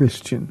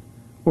anti-Christian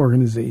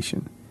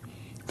organization.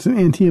 It's an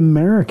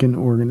anti-American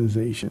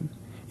organization.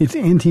 It's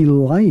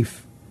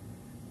anti-life.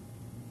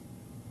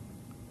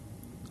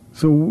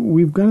 So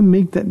we've got to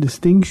make that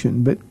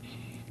distinction. But,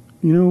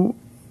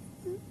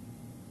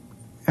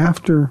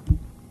 after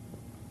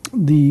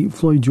the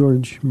Floyd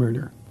George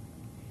murder,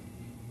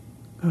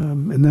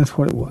 and that's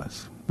what it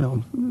was.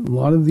 Now, a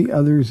lot of the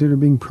others that are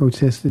being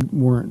protested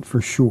weren't,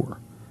 for sure.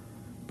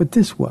 But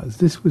this was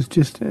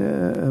just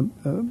a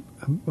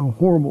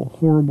horrible,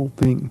 horrible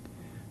thing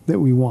that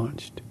we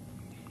watched.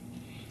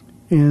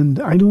 And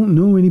I don't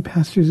know any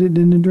pastors that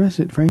didn't address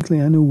it.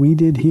 Frankly, I know we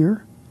did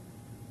here.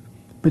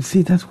 But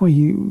see, that's why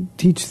you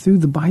teach through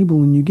the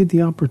Bible and you get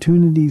the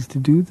opportunities to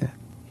do that.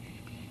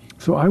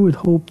 So I would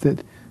hope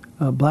that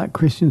black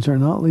Christians are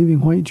not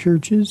leaving white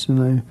churches,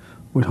 and I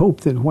would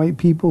hope that white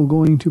people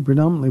going to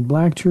predominantly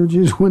black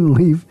churches wouldn't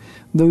leave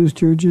those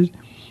churches.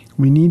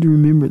 We need to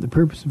remember the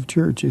purpose of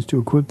church is to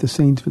equip the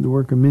saints for the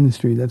work of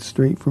ministry. That's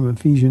straight from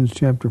Ephesians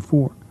chapter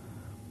 4.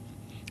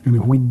 And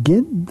if we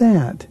get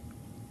that,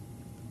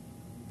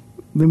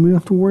 then we don't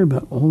have to worry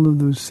about all of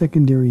those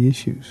secondary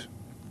issues.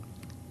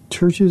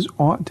 Churches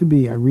ought to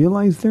be. I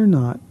realize they're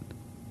not.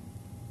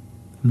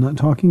 I'm not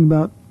talking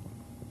about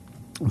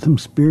some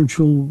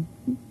spiritual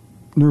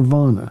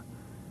nirvana.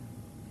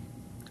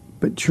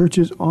 But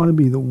churches ought to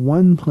be the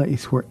one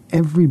place where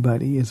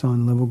everybody is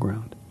on level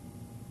ground.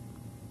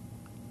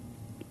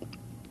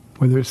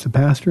 Whether it's the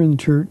pastor in the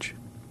church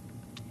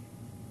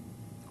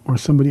or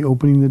somebody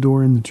opening the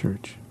door in the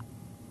church.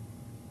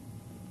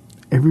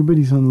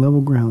 Everybody's on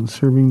level ground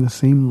serving the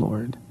same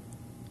Lord,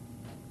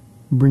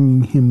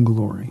 bringing Him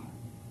glory.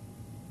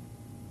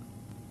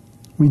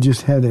 We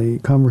just had a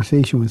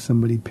conversation with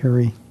somebody,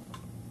 Perry,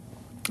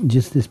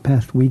 just this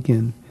past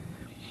weekend,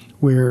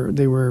 where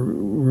they were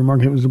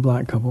remarking, it was a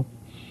black couple,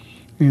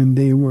 and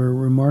they were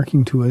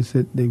remarking to us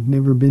that they've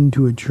never been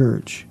to a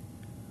church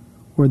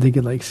where they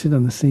could like sit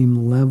on the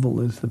same level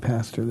as the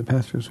pastor. The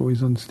pastor was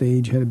always on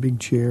stage, had a big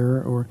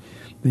chair, or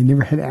they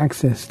never had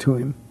access to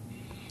him.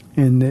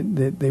 And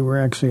that they were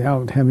actually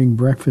out having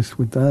breakfast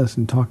with us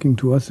and talking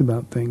to us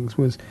about things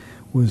was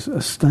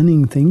a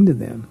stunning thing to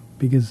them,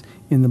 because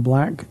in the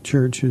black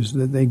churches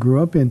that they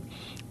grew up in,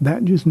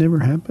 that just never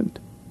happened.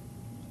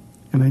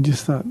 And I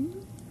just thought,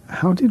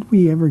 how did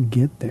we ever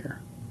get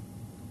there?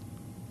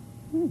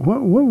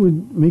 What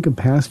would make a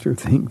pastor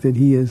think that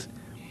he is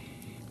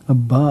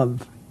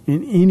above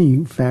in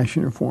any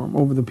fashion or form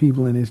over the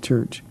people in his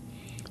church?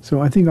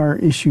 So I think our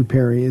issue,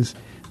 Perry, is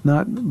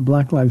not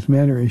Black Lives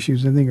Matter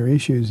issues. I think our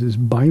issues is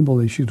Bible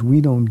issues. We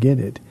don't get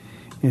it.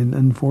 And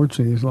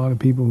unfortunately, there's a lot of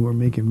people who are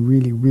making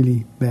really,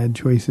 really bad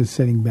choices,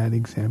 setting bad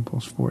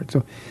examples for it.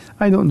 So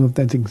I don't know if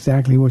that's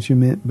exactly what you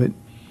meant, but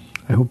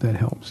I hope that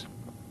helps.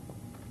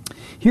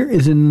 Here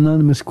is an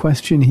anonymous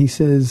question. He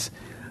says,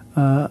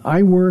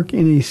 I work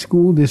in a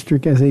school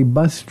district as a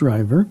bus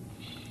driver.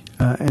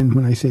 And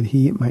when I said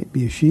he, it might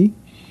be a she.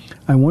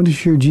 I want to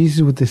share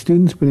Jesus with the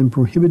students, but am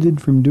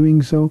prohibited from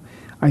doing so.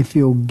 I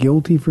feel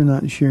guilty for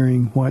not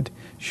sharing. What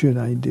should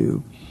I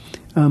do?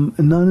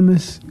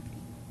 Anonymous,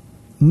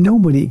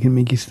 nobody can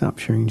make you stop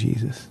sharing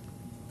Jesus.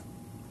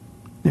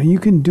 Now, you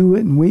can do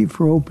it and wait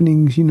for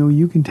openings. You know,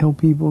 you can tell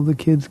people, the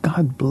kids,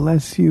 God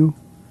bless you.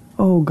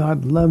 Oh,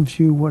 God loves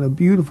you. What a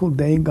beautiful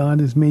day God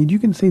has made. You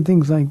can say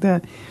things like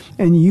that.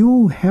 And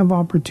you'll have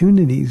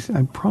opportunities,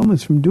 I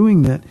promise, from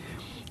doing that,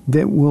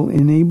 that will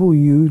enable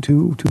you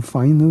to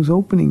find those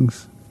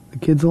openings. The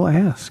kids will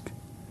ask.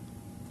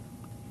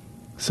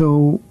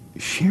 So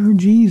share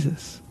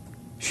Jesus.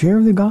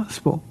 Share the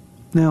gospel.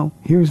 Now,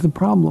 here's the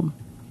problem.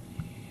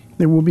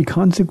 There will be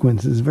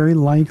consequences. Very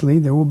likely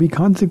there will be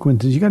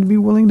consequences. You got to be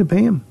willing to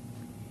pay them.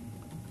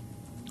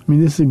 I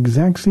mean, this is the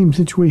exact same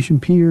situation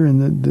Peter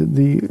and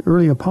the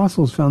early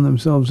apostles found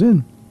themselves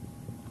in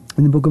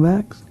the book of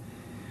Acts.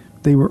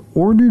 They were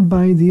ordered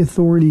by the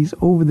authorities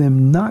over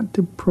them not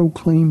to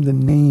proclaim the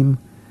name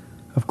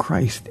of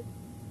Christ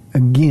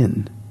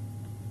again.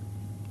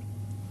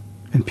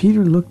 And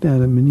Peter looked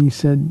at him and he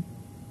said,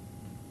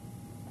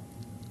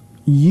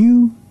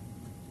 you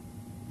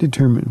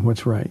determine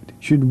what's right.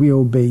 Should we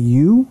obey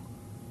you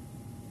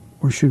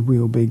or should we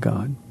obey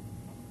God?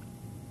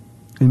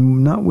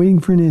 And not waiting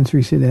for an answer,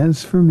 he said,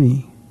 as for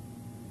me,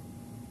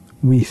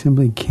 we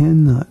simply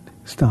cannot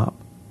stop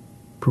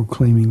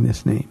proclaiming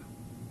this name.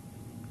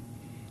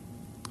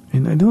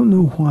 And I don't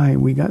know why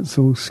we got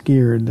so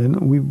scared.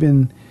 And we've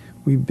been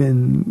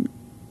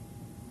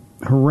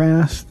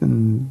harassed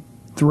and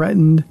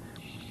threatened.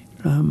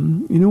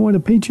 You know what? A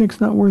paycheck's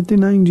not worth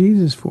denying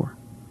Jesus for.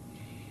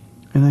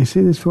 And I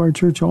say this to our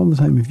church all the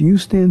time. If you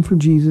stand for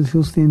Jesus,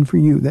 He'll stand for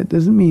you. That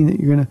doesn't mean that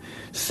you're going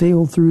to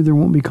sail through, there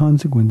won't be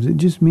consequences. It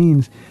just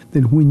means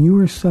that when you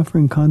are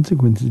suffering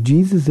consequences,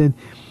 Jesus said,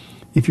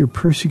 if you're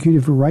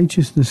persecuted for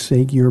righteousness'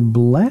 sake, you're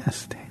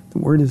blessed. The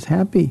word is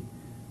happy.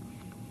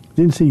 It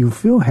didn't say you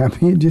feel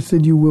happy. It just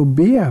said you will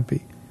be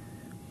happy.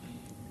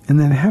 And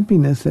that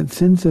happiness, that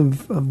sense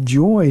of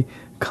joy,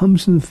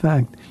 comes from the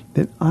fact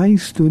that I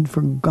stood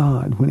for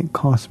God when it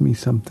cost me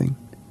something.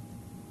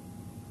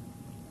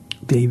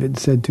 David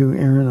said to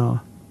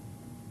Arbaugh,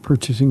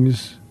 purchasing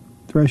his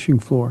threshing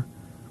floor,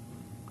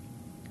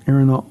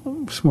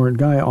 Arbaugh, smart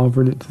guy,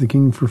 offered it to the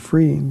king for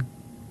free. And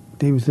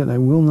David said, I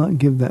will not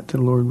give that to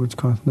the Lord which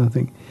cost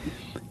nothing.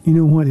 You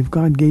know what? If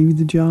God gave you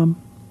the job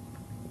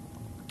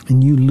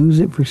and you lose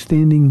it for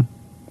standing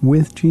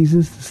with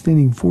Jesus,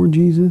 standing for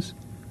Jesus,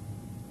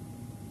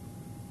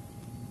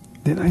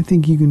 then I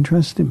think you can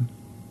trust Him.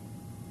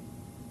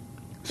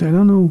 So I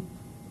don't know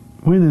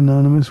when,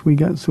 Anonymous, we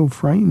got so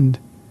frightened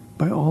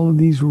by all of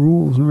these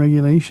rules and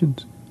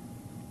regulations.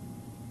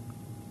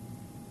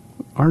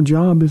 Our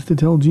job is to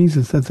tell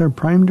Jesus. That's our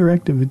prime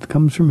directive. It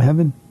comes from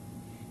heaven.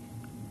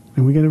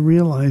 And we got to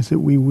realize that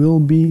we will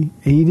be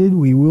aided,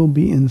 we will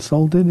be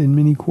insulted in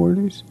many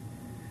quarters.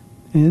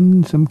 And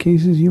in some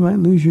cases you might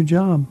lose your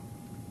job.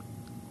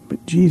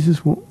 But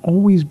Jesus will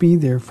always be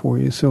there for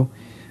you. So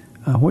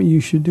what you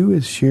should do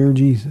is share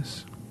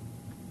Jesus.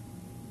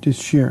 Just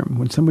share him.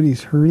 When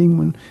somebody's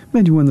hurting,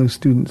 imagine one of those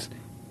students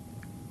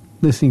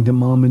listening to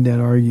mom and dad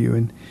argue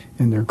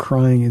and they're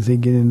crying as they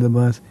get into the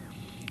bus.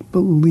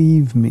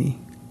 Believe me,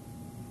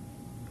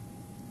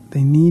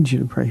 they need you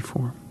to pray for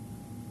them.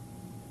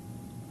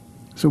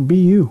 So be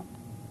you.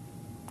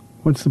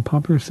 What's the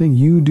popular saying?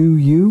 You do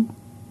you.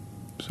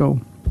 So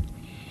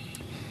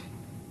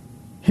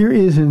here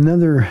is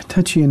another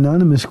touchy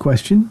anonymous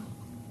question.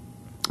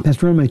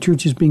 Pastor Ron, my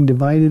church is being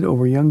divided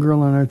over a young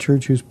girl in our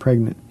church who's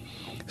pregnant.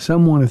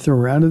 Some want to throw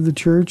her out of the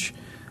church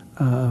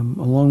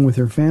along with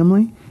her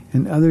family,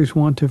 and others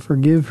want to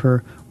forgive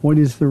her. What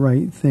is the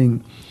right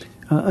thing?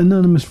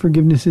 Anonymous,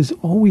 forgiveness is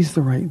always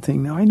the right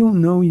thing. Now, I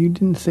don't know. You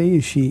didn't say,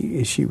 is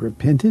she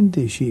repentant?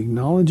 Is she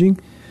acknowledging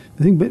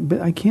the thing?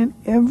 But I can't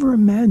ever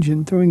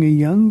imagine throwing a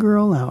young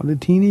girl out, a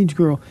teenage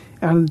girl,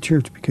 out of the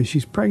church because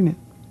she's pregnant.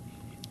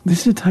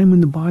 This is a time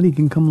when the body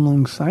can come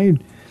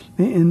alongside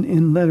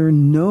and let her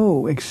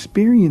know,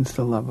 experience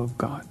the love of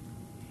God.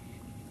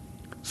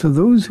 So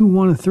those who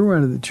want to throw her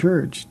out of the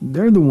church,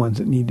 they're the ones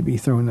that need to be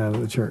thrown out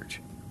of the church.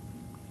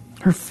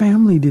 Her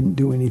family didn't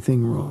do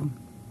anything wrong.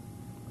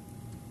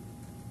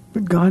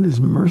 But God is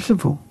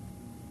merciful.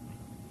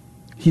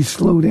 He's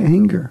slow to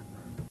anger.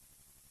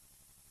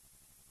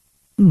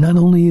 Not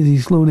only is he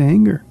slow to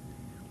anger,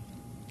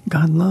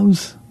 God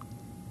loves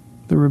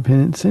the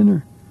repentant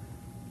sinner.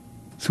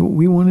 So what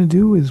we want to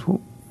do is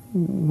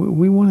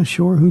we want to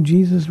show her who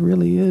Jesus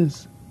really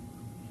is.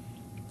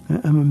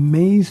 I'm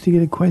amazed to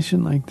get a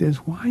question like this.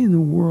 Why in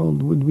the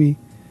world would we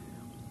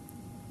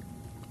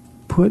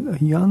put a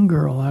young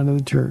girl out of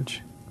the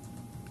church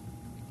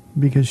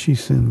because she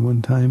sinned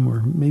one time,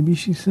 or maybe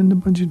she sinned a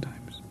bunch of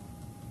times?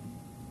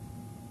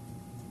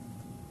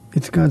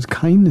 It's God's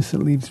kindness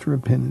that leads to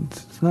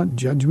repentance. It's not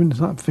judgment. It's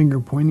not finger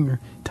pointing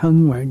or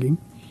tongue wagging.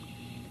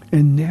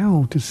 And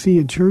now to see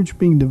a church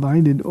being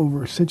divided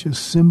over such a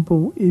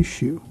simple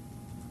issue.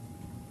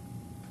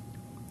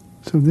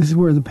 So this is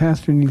where the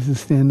pastor needs to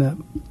stand up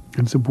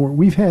and support.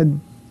 We've had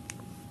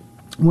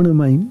one of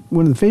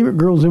the favorite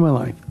girls in my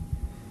life,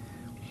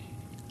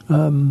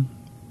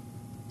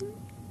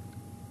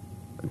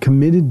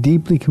 committed,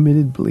 deeply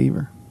committed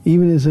believer,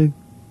 even as a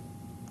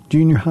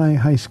junior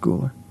high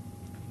schooler,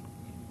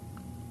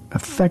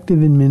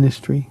 effective in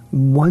ministry,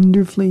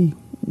 wonderfully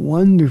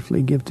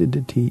gifted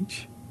to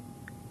teach,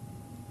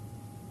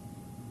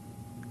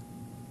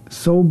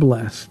 so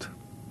blessed.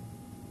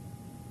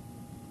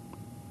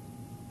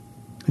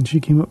 And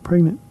she came up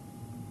pregnant.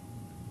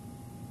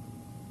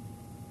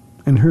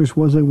 And hers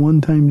was a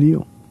one-time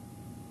deal.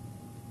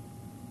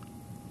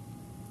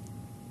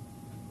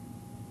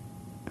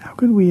 How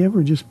could we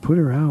ever just put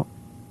her out?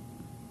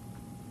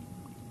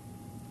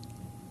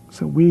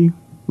 So we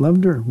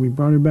loved her. We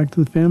brought her back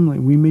to the family.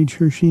 We made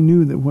sure she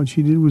knew that what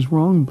she did was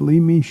wrong.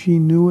 Believe me, she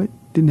knew it.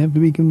 Didn't have to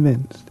be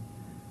convinced.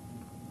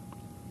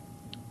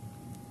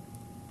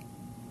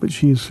 But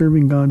she is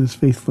serving God as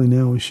faithfully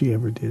now as she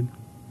ever did.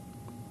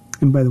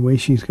 And by the way,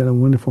 she's got a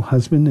wonderful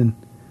husband and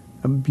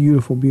a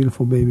beautiful,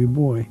 beautiful baby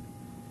boy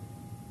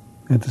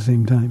at the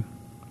same time.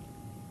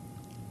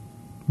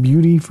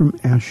 Beauty from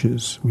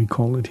ashes, we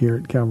call it here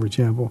at Calvary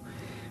Chapel.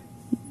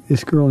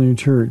 This girl in your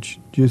church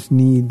just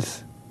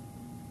needs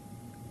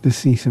to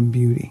see some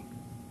beauty.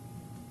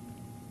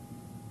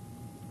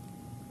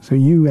 So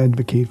you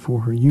advocate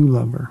for her. You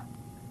love her.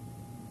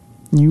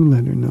 You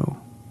let her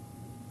know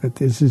that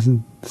this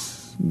isn't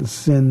the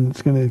sin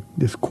that's going to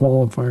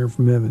disqualify her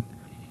from heaven.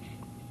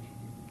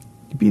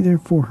 You be there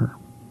for her.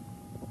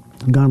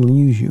 God will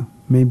use you.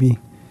 Maybe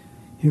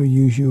he'll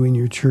use you in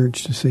your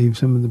church to save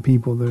some of the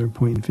people that are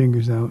pointing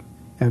fingers out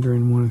at her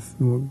and want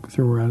to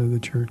throw her out of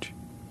the church.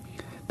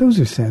 Those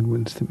are sad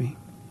ones to me.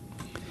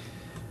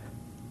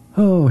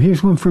 Oh,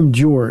 here's one from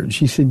George.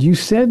 He said, you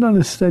said on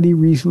a study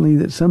recently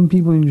that some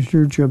people in your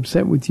church are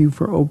upset with you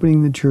for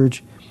opening the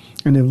church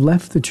and have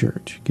left the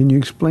church. Can you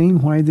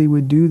explain why they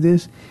would do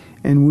this?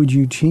 And would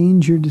you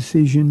change your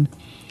decision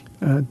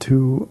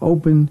to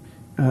open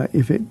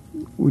if it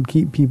would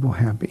keep people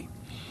happy?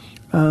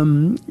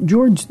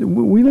 George,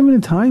 we live in a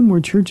time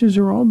where churches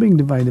are all being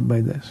divided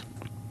by this.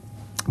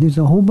 There's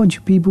a whole bunch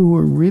of people who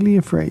are really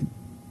afraid.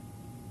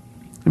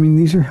 I mean,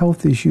 these are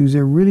health issues.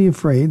 They're really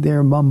afraid.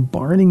 They're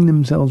bombarding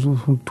themselves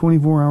with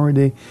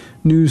 24-hour-a-day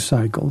news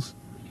cycles.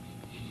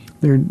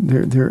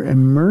 They're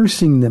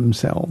immersing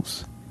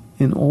themselves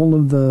in all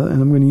of the,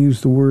 and I'm going to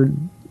use the word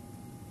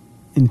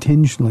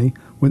intentionally,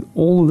 with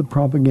all of the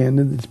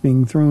propaganda that's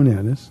being thrown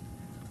at us.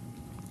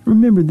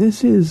 Remember,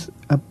 this is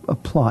a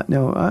plot.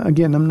 Now,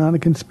 again, I'm not a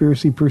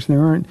conspiracy person.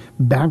 There aren't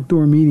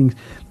backdoor meetings.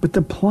 But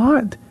the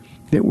plot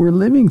that we're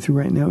living through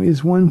right now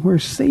is one where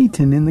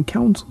Satan and the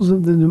councils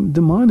of the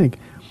demonic,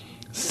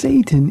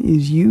 Satan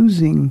is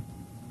using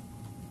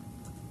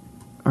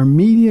our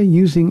media,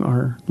 using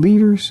our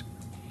leaders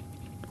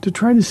to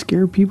try to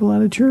scare people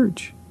out of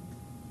church.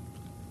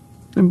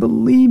 And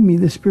believe me,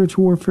 the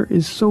spiritual warfare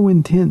is so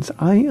intense.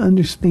 I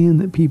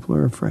understand that people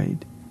are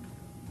afraid.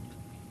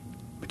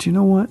 But you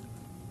know what?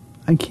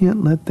 I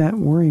can't let that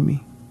worry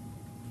me.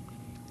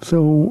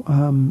 So,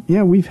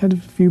 we've had a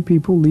few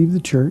people leave the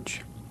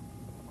church.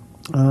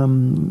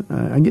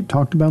 I get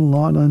talked about a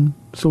lot on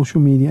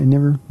social media. I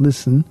never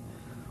listen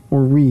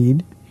or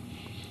read.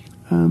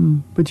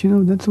 But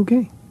that's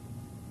okay.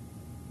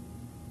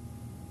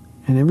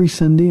 And every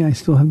Sunday I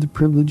still have the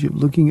privilege of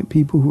looking at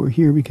people who are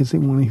here because they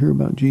want to hear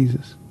about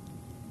Jesus.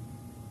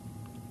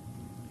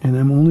 And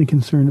I'm only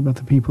concerned about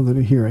the people that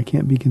are here. I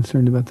can't be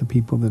concerned about the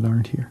people that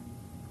aren't here.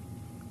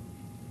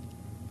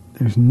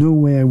 There's no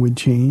way I would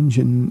change,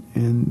 and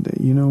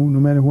no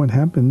matter what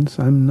happens,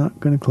 I'm not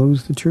going to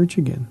close the church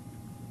again.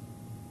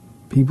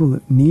 People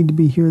that need to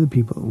be here, the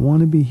people that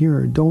want to be here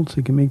are adults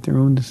that can make their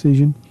own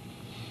decision.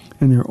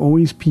 And there are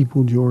always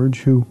people, George,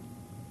 who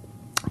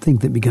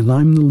think that because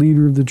I'm the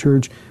leader of the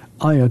church,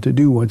 I ought to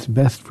do what's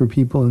best for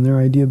people, and their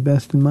idea of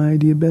best and my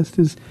idea of best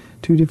is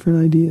two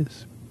different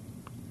ideas.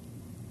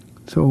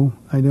 So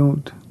I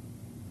don't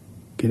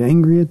get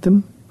angry at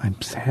them. I'm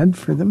sad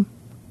for them,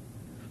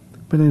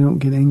 but I don't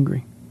get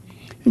angry.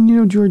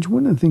 And George,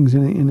 one of the things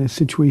in a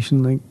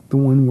situation like the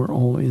one we're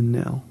all in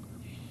now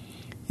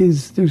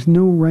is there's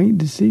no right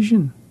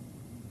decision.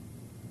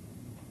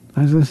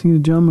 I was listening to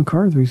John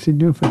MacArthur. He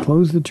said, if I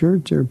close the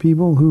church, there are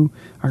people who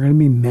are going to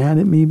be mad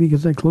at me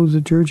because I close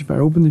the church. If I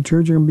open the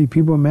church, there are going to be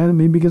people mad at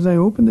me because I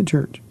open the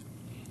church.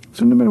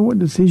 So no matter what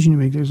decision you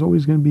make, there's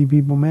always going to be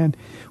people mad.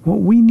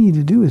 What we need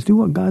to do is do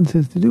what God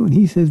says to do. And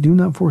he says, do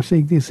not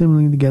forsake the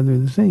assembling together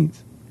of the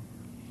saints.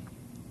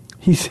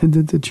 He said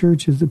that the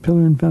church is the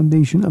pillar and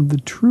foundation of the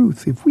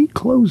truth. If we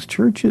close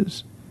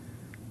churches,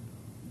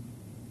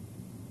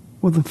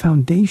 well, the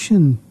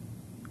foundation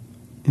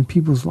in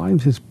people's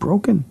lives is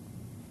broken.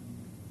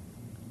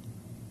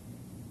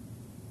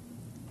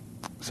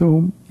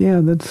 So,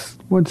 that's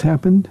what's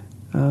happened.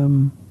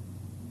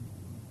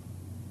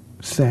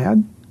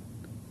 Sad.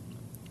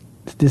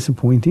 It's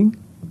disappointing.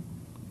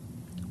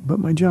 But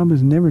my job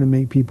is never to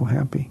make people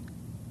happy.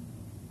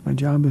 My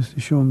job is to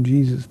show them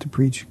Jesus, to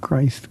preach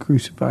Christ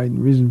crucified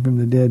and risen from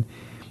the dead.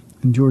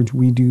 And George,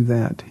 we do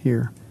that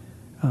here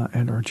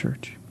at our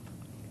church.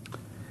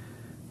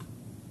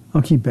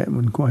 I'll keep that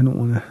one. I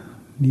don't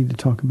need to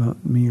talk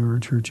about me or our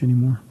church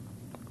anymore.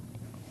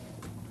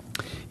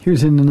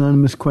 Here's an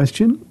anonymous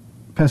question.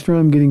 Pastor,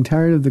 I'm getting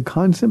tired of the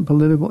constant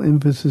political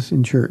emphasis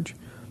in church.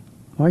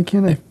 Why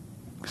can't I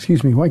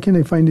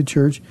find a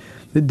church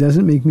that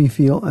doesn't make me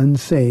feel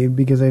unsaved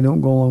because I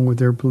don't go along with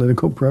their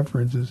political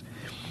preferences?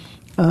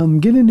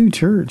 Get a new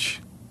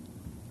church.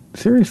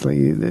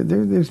 Seriously,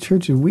 there's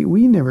churches.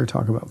 We never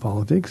talk about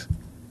politics.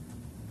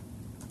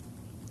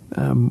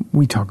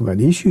 We talk about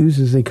issues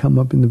as they come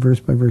up in the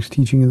verse-by-verse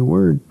teaching of the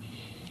Word.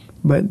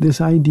 But this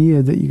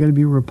idea that you got to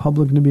be a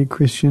Republican to be a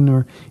Christian,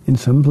 or in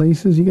some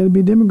places you got to be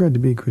a Democrat to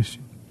be a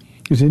Christian.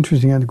 It's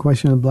interesting. I had a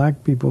question of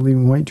black people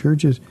leaving white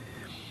churches.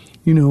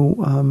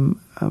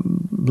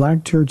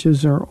 Black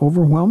churches are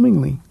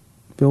overwhelmingly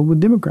filled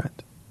with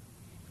Democrats.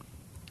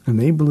 And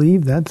they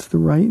believe that's the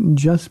right and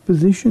just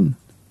position.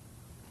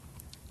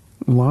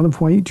 A lot of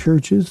white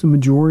churches, the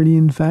majority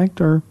in fact,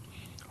 are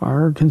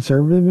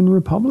conservative and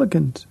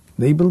Republicans.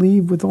 They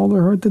believe with all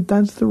their heart that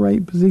that's the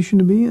right position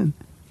to be in.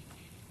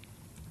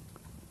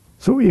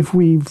 So if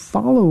we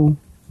follow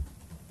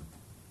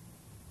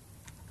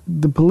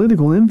the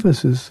political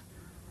emphasis,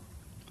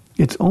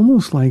 it's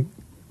almost like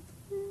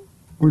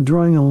we're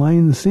drawing a line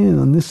in the sand.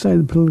 On this side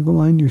of the political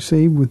line, you're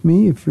saved with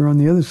me. If you're on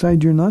the other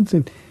side, you're not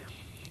saved.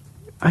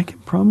 I can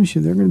promise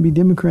you there are going to be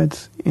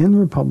Democrats and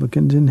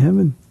Republicans in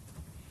heaven.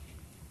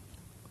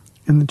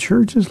 And the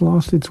church has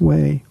lost its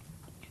way.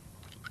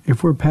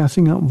 If we're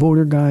passing out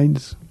voter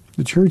guides,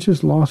 the church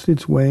has lost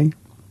its way.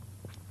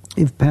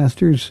 If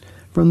pastors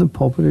from the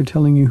pulpit are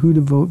telling you who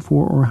to vote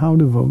for or how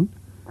to vote,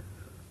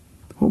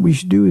 what we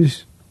should do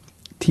is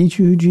teach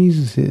you who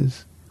Jesus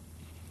is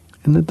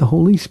and let the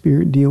Holy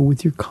Spirit deal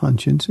with your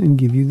conscience and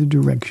give you the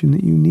direction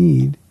that you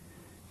need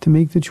to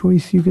make the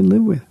choice you can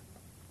live with.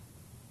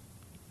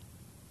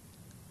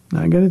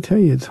 Now, I got to tell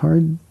you, it's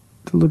hard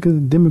to look at the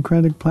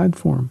Democratic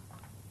platform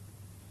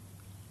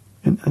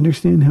and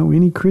understand how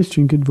any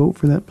Christian could vote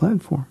for that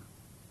platform.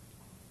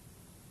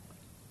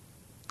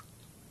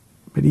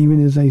 But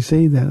even as I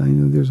say that, I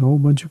know there's a whole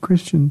bunch of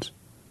Christians,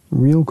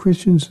 real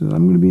Christians that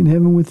I'm going to be in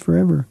heaven with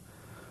forever,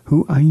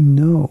 who I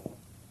know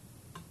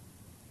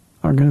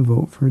are going to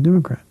vote for a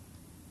Democrat.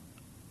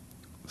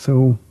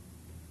 So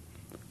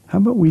how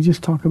about we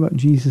just talk about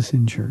Jesus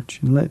in church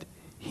and let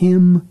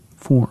him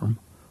form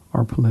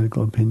our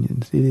political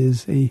opinions? It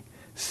is a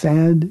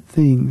sad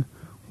thing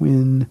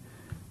when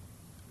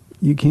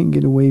you can't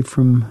get away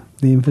from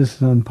the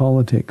emphasis on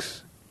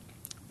politics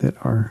that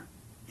are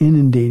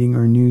inundating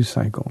our news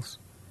cycles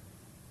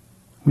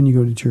when you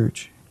go to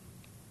church.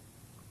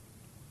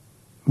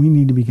 We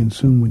need to be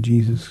consumed with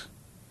Jesus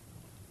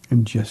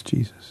and just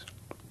Jesus.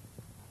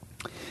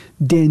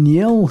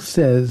 Danielle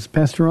says,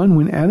 Pastor Ron,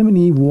 when Adam and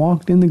Eve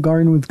walked in the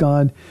garden with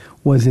God,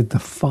 was it the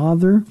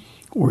Father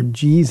or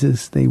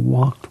Jesus they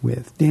walked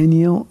with?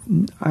 Danielle,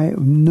 I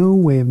have no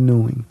way of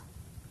knowing.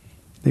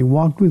 They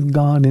walked with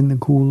God in the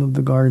cool of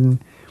the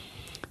garden.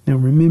 Now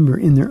remember,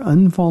 in their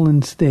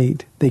unfallen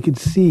state, they could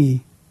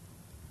see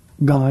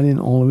God in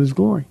all of his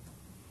glory.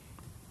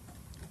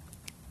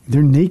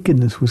 Their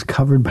nakedness was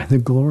covered by the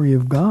glory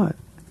of God.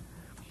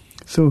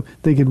 So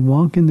they could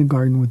walk in the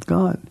garden with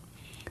God.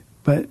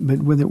 But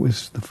whether it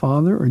was the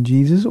Father or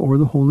Jesus or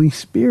the Holy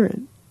Spirit,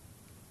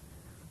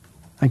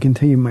 I can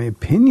tell you my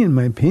opinion.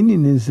 My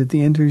opinion is that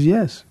the answer is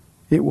yes.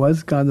 It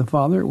was God the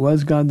Father, it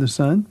was God the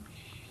Son,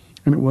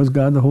 and it was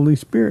God the Holy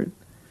Spirit.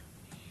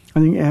 I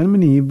think Adam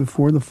and Eve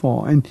before the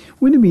fall. And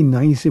wouldn't it be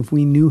nice if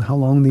we knew how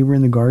long they were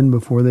in the garden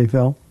before they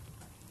fell?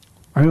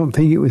 I don't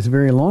think it was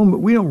very long, but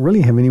we don't really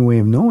have any way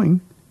of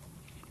knowing.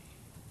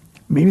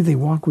 Maybe they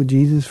walked with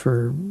Jesus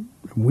for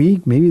a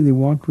week. Maybe they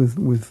walked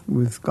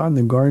with God in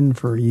the garden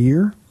for a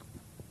year.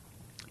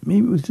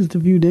 Maybe it was just a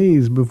few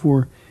days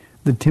before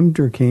the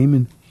tempter came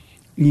and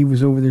Eve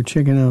was over there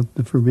checking out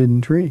the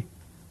forbidden tree.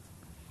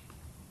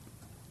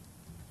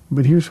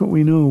 But here's what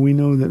we know. We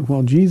know that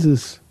while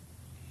Jesus,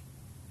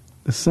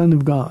 the Son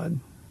of God,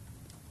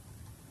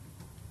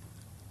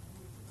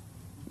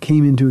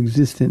 came into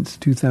existence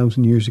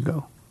 2,000 years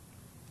ago,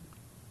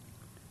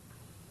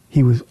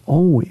 he was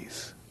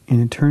always,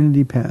 in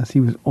eternity past,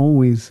 he was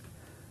always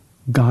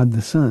God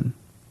the Son.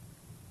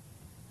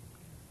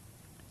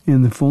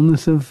 In the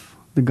fullness of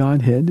the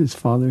Godhead is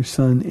Father,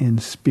 Son,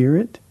 and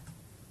Spirit.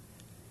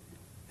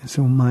 And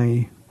so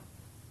my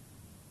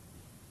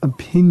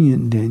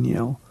opinion,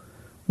 Danielle,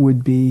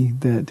 would be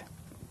that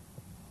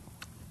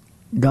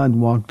God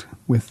walked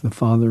with the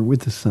Father,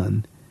 with the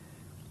Son.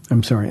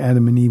 I'm sorry,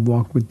 Adam and Eve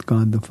walked with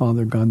God the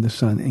Father, God the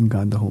Son, and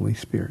God the Holy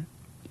Spirit.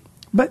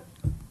 But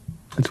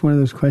it's one of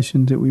those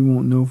questions that we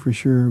won't know for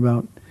sure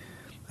about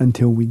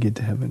until we get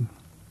to heaven.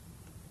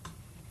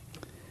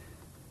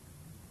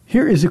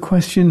 Here is a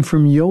question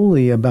from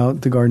Yoli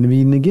about the Garden of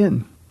Eden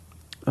again.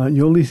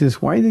 Yoli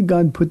says, why did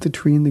God put the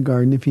tree in the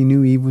garden if he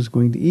knew Eve was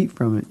going to eat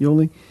from it?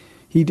 Yoli,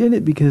 he did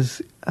it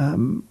because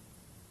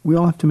we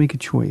all have to make a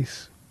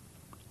choice.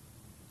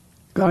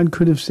 God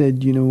could have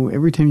said,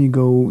 every time you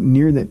go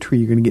near that tree,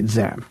 you're going to get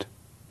zapped.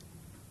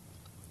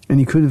 And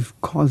he could have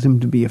caused them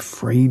to be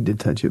afraid to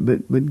touch it,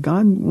 but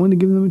God wanted to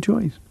give them a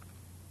choice.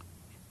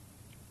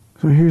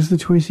 So here's the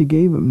choice he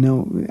gave them.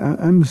 Now,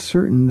 I'm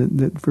certain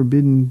that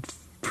forbidden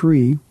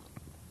tree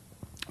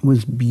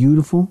was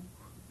beautiful,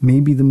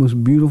 maybe the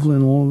most beautiful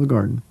in all of the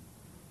garden.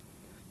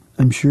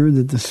 I'm sure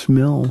that the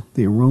smell,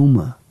 the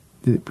aroma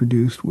that it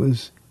produced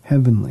was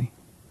heavenly.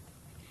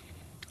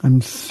 I'm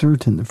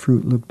certain the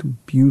fruit looked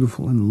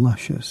beautiful and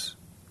luscious.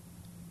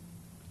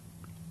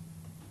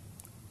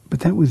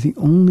 But that was the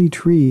only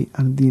tree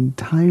out of the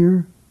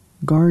entire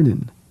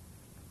garden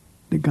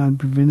that God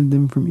prevented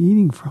them from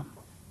eating from.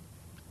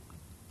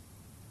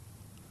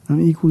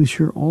 I'm equally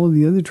sure all of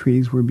the other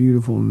trees were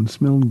beautiful and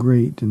smelled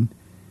great, and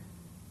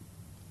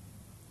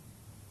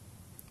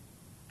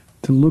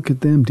to look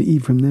at them, to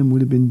eat from them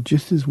would have been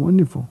just as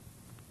wonderful.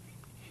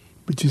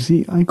 But you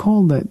see, I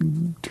call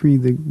that tree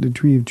the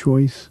tree of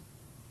choice,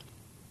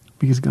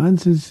 because God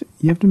says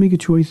you have to make a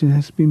choice. It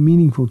has to be a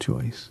meaningful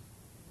choice.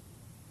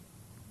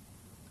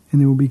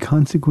 And there will be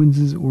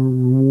consequences or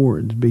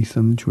rewards based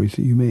on the choice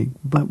that you make.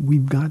 But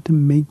we've got to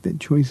make that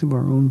choice of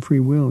our own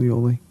free will,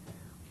 Yoli.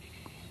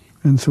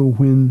 And so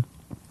when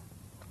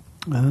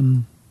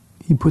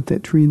he put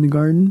that tree in the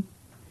garden,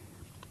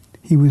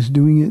 he was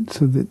doing it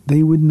so that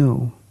they would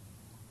know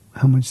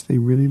how much they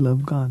really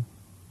love God.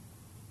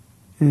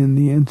 And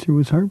the answer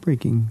was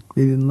heartbreaking.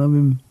 They didn't love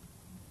him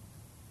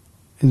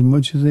as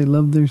much as they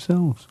loved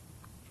themselves.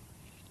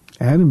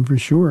 Adam, for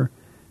sure,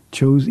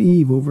 chose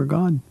Eve over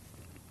God.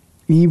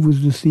 Eve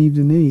was deceived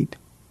and ate.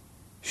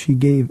 She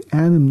gave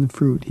Adam the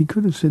fruit. He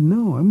could have said,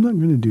 no, I'm not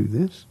going to do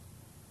this.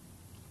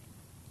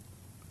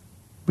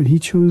 But he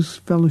chose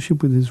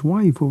fellowship with his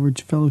wife over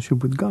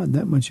fellowship with God.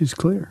 That much is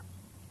clear.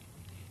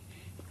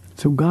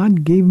 So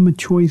God gave him a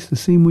choice the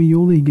same way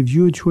Yoli gives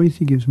you a choice,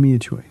 he gives me a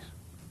choice.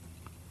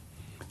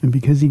 And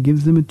because he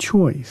gives them a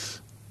choice,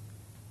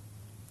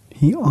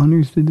 he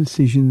honors the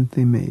decision that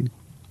they made.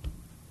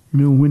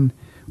 When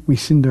we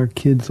send our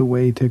kids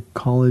away to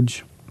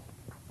college,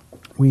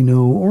 we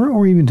know,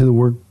 or even to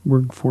the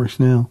workforce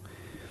now,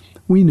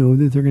 we know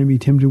that they're going to be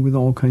tempted with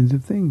all kinds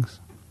of things.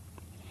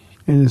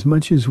 And as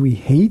much as we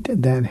hate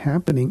that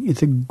happening,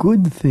 it's a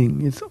good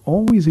thing. It's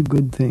always a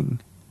good thing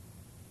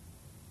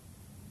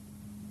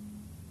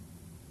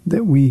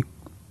that we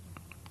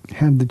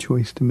have the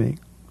choice to make.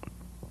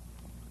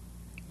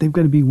 They've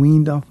got to be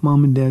weaned off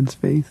mom and dad's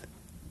faith.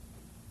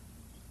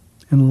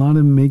 And a lot of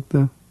them make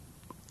the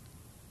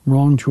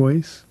wrong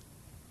choice.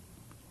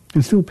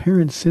 And still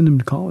parents send them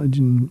to college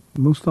and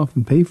most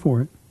often pay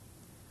for it.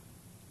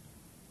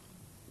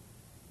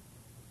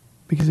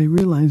 Because they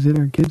realize that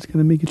our kids got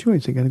to make a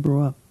choice. They got to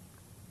grow up.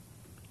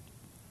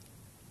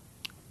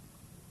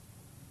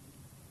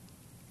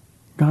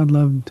 God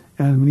loved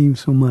Adam and Eve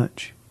so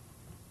much.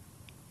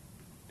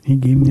 He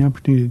gave them the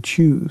opportunity to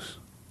choose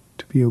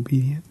to be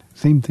obedient.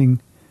 Same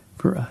thing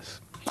for us.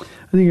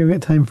 I think I've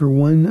got time for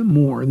one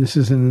more. This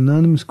is an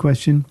anonymous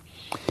question,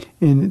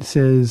 and it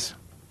says,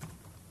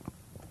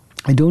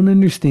 I don't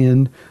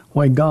understand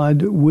why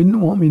God wouldn't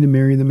want me to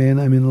marry the man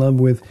I'm in love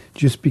with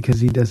just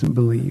because he doesn't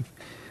believe.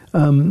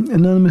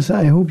 Anonymous,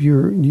 I hope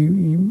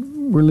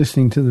you were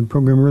listening to the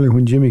program earlier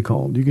when Jimmy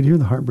called. You could hear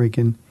the heartbreak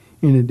in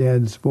a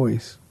dad's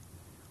voice.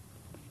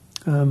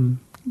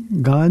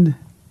 God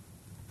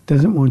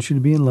doesn't want you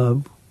to be in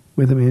love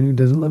with a man who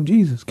doesn't love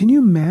Jesus. Can you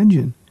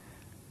imagine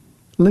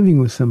living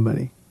with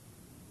somebody?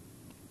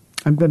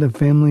 I've got a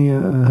family, a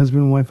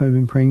husband and wife I've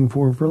been praying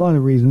for a lot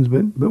of reasons,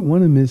 but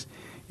one of them is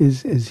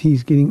as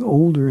he's getting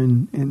older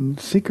and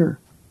sicker.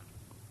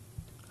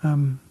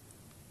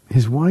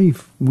 His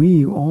wife,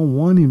 we all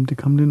want him to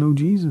come to know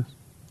Jesus.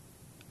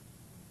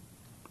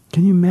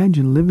 Can you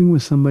imagine living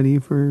with somebody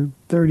for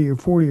 30 or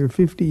 40 or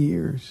 50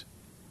 years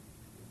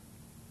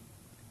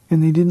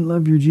and they didn't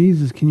love your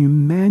Jesus? Can you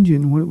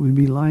imagine what it would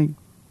be like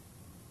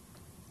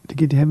to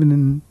get to heaven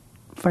and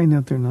find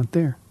out they're not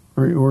there?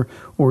 Or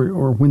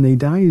when they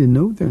die to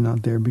know they're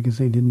not there because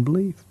they didn't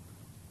believe.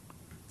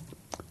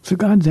 So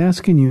God's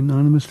asking you,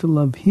 Anonymous, to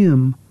love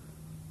him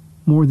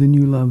more than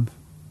you love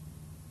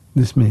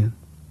this man.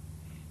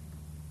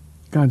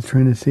 God's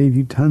trying to save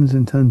you tons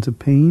and tons of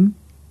pain.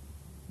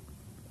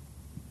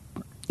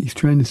 He's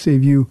trying to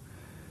save you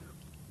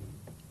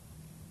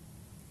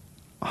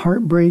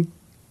heartbreak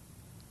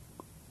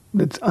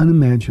that's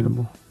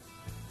unimaginable.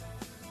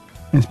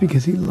 And it's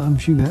because he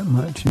loves you that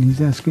much, and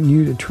he's asking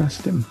you to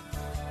trust him.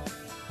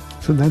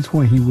 So that's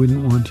why he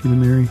wouldn't want you to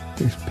marry.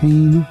 There's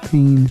pain,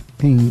 pain,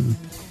 pain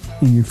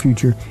in your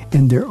future,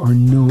 and there are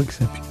no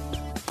exceptions.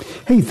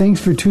 Hey,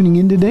 thanks for tuning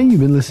in today. You've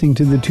been listening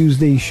to the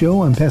Tuesday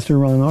Show. I'm Pastor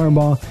Ron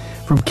Arbaugh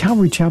from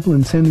Calvary Chapel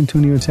in San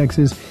Antonio,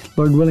 Texas.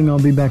 Lord willing, I'll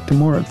be back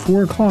tomorrow at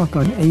 4 o'clock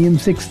on AM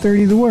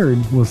 630 The Word.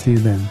 We'll see you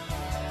then.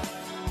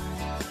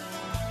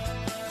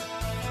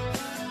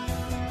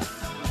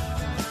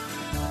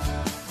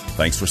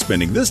 Thanks for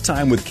spending this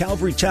time with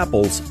Calvary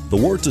Chapel's The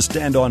Word to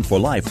Stand On for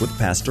Life with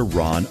Pastor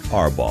Ron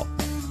Arbaugh.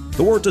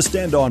 The Word to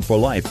Stand On for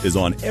Life is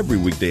on every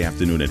weekday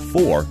afternoon at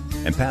 4,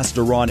 and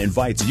Pastor Ron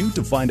invites you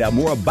to find out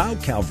more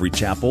about Calvary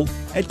Chapel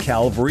at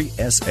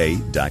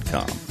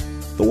calvarysa.com.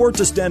 The Word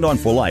to Stand On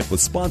for Life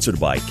was sponsored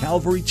by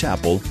Calvary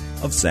Chapel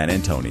of San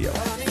Antonio.